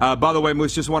 By the way,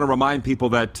 Moose, just want to remind people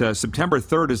that September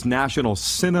 3rd is National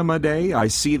Cinema Day. I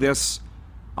see this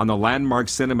on the Landmark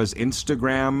Cinemas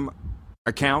Instagram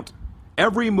account.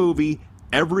 Every movie,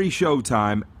 every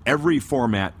showtime, every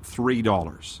format,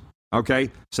 $3.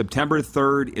 Okay? September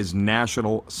 3rd is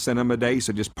National Cinema Day,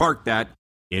 so just park that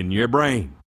in your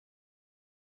brain.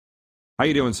 How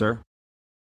you doing, sir?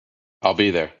 I'll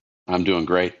be there. I'm doing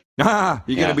great. You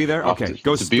going to be there? Okay.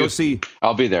 Go see.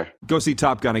 I'll be there. Go see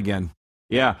Top Gun again.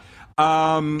 Yeah.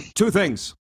 2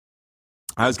 things.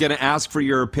 I was going to ask for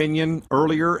your opinion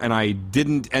earlier, and I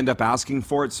didn't end up asking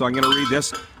for it, so I'm going to read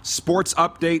this. Sports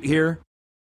update here.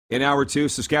 In hour 2,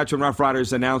 Saskatchewan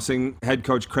Roughriders announcing head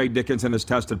coach Craig Dickinson has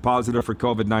tested positive for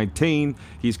COVID-19.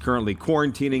 He's currently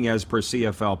quarantining as per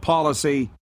CFL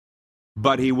policy,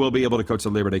 but he will be able to coach the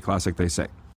Labor Day Classic, they say.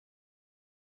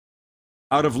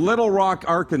 Out of Little Rock,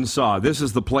 Arkansas, this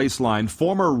is the place line.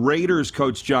 Former Raiders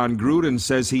coach John Gruden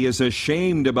says he is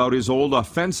ashamed about his old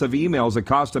offensive emails that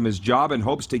cost him his job and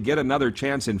hopes to get another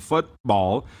chance in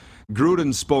football.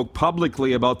 Gruden spoke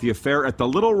publicly about the affair at the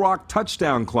Little Rock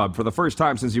Touchdown Club for the first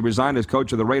time since he resigned as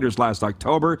coach of the Raiders last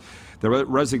October. The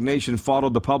resignation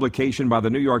followed the publication by the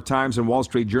New York Times and Wall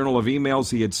Street Journal of emails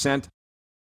he had sent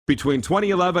between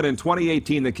 2011 and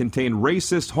 2018 that contained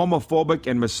racist, homophobic,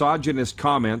 and misogynist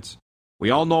comments. We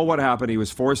all know what happened. He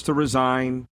was forced to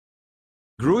resign.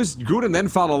 Gruden then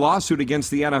filed a lawsuit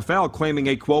against the NFL claiming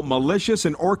a, quote, malicious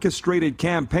and orchestrated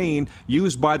campaign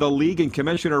used by the league and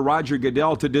Commissioner Roger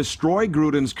Goodell to destroy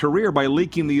Gruden's career by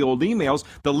leaking the old emails.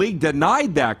 The league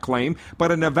denied that claim,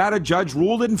 but a Nevada judge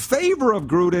ruled in favor of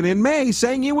Gruden in May,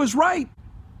 saying he was right.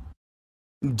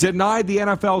 Denied the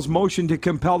NFL's motion to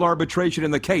compel arbitration in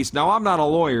the case. Now, I'm not a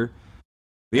lawyer.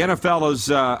 The NFL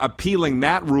is appealing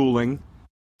that ruling.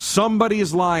 Somebody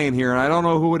is lying here, and I don't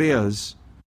know who it is.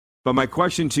 But my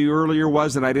question to you earlier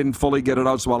was, and I didn't fully get it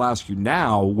out, so I'll ask you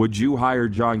now, would you hire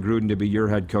John Gruden to be your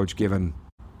head coach given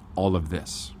all of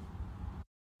this?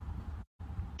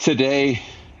 Today,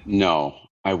 no,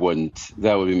 I wouldn't.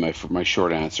 That would be my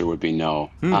short answer would be no.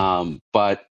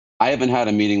 But I haven't had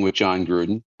a meeting with John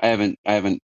Gruden. I haven't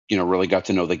really got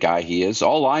to know the guy he is.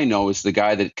 All I know is the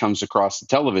guy that comes across the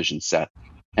television set.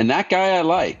 And that guy I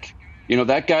like.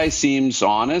 That guy seems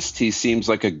honest. He seems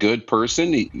like a good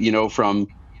person. From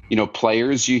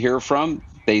players you hear from,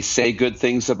 they say good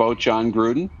things about John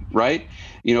Gruden, right?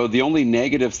 The only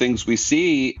negative things we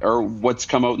see are what's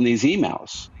come out in these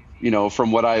emails,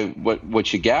 from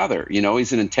what you gather.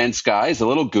 He's an intense guy. He's a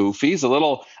little goofy. He's a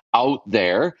little out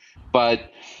there. But,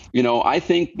 I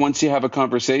think once you have a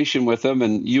conversation with him,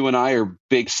 and you and I are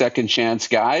big second chance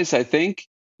guys, I think,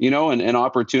 and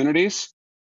opportunities,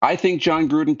 I think John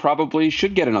Gruden probably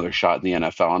should get another shot in the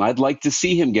NFL, and I'd like to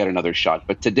see him get another shot.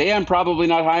 But today I'm probably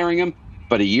not hiring him,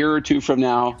 but a year or two from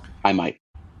now, I might.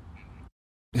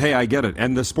 Hey, I get it.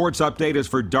 And the sports update is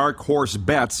for Dark Horse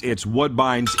Bets. It's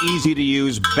Woodbine's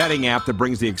easy-to-use betting app that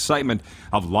brings the excitement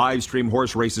of live stream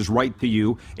horse races right to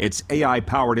you. Its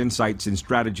AI-powered insights and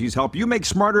strategies help you make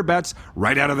smarter bets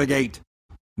right out of the gate.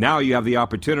 Now you have the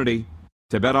opportunity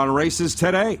to bet on races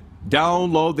today.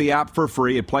 Download the app for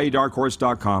free at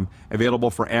playdarkhorse.com.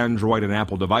 Available for Android and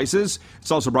Apple devices.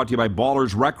 It's also brought to you by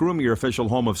Ballers Rec Room, your official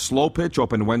home of Slow Pitch,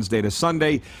 open Wednesday to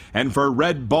Sunday. And for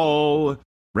Red Bull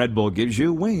gives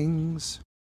you wings.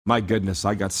 My goodness,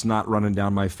 I got snot running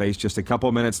down my face. Just a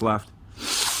couple minutes left.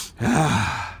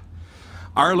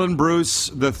 Arlen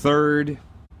Bruce III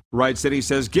writes that he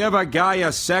says, give a guy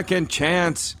a second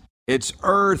chance. It's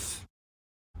Earth.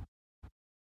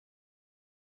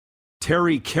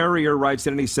 Terry Carrier writes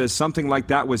in and he says something like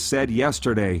that was said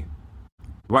yesterday.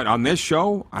 What, on this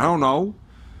show? I don't know.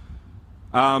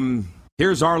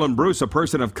 Here's Arlen Bruce, a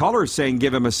person of color, saying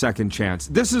give him a second chance.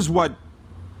 This is what...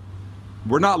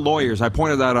 We're not lawyers. I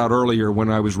pointed that out earlier when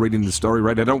I was reading the story,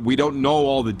 right? We don't know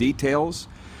all the details.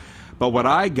 But what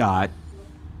I got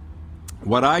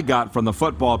from the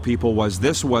football people was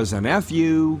this was an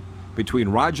FU between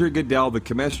Roger Goodell, the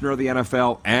commissioner of the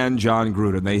NFL, and John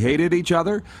Gruden. They hated each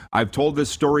other. I've told this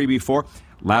story before.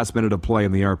 Last minute of play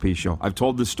in the RP show. I've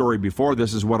told this story before.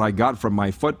 This is what I got from my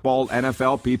football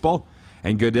NFL people.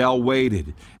 And Goodell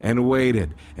waited and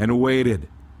waited and waited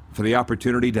for the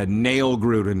opportunity to nail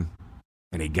Gruden.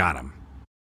 And he got him.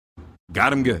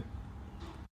 Got him good.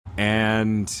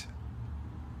 And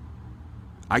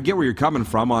I get where you're coming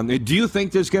from. Do you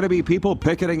think there's going to be people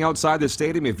picketing outside the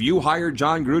stadium if you hire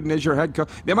John Gruden as your head coach?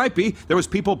 There might be. There was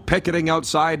people picketing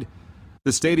outside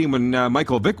the stadium when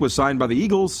Michael Vick was signed by the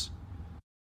Eagles.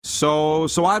 So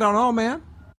I don't know, man.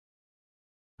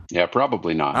 Yeah,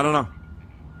 probably not. I don't know.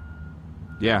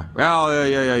 Yeah. Well,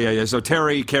 yeah. So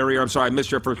Terry, Carrier, I'm sorry, I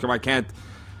missed your first come. I can't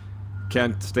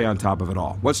stay on top of it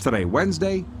all. What's today?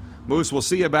 Wednesday? Moose, we'll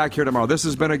see you back here tomorrow. This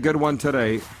has been a good one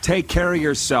today. Take care of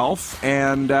yourself,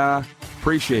 and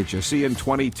appreciate you. See you in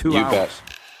 22 hours. Bet.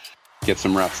 Get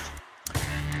some rest.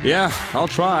 Yeah, I'll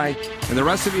try. And the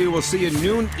rest of you will see you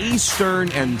noon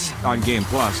Eastern and on Game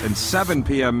Plus and 7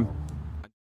 p.m.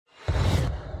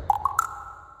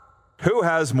 Who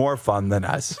has more fun than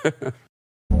us?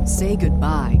 Say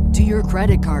goodbye to your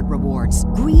credit card rewards.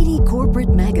 Greedy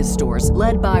corporate mega stores,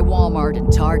 led by Walmart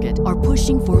and Target, are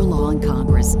pushing for a law in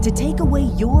Congress to take away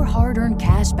your hard-earned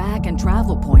cash back and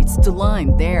travel points to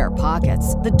line their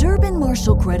pockets. The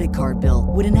Durbin-Marshall credit card bill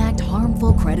would enact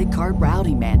harmful credit card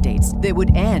routing mandates that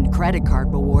would end credit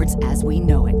card rewards as we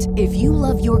know it. If you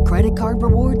love your credit card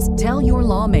rewards, tell your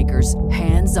lawmakers,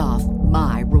 hands off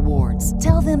my rewards.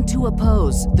 Tell them to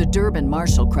oppose the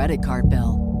Durbin-Marshall credit card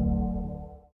bill.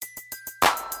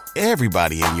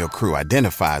 Everybody in your crew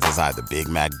identifies as either Big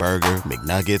Mac Burger,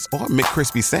 McNuggets, or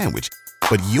McCrispy Sandwich.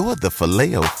 But you're the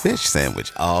Filet-O-Fish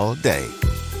Sandwich all day.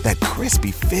 That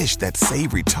crispy fish, that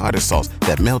savory tartar sauce,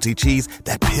 that melty cheese,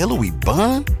 that pillowy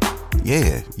bun.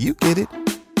 Yeah, you get it.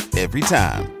 Every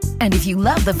time. And if you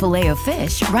love the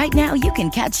Filet-O-Fish, right now you can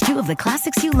catch 2 of the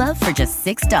classics you love for just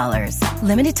 $6.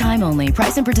 Limited time only.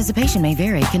 Price and participation may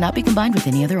vary. Cannot be combined with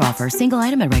any other offer. Single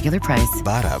item at regular price.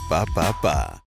 Ba-da-ba-ba-ba.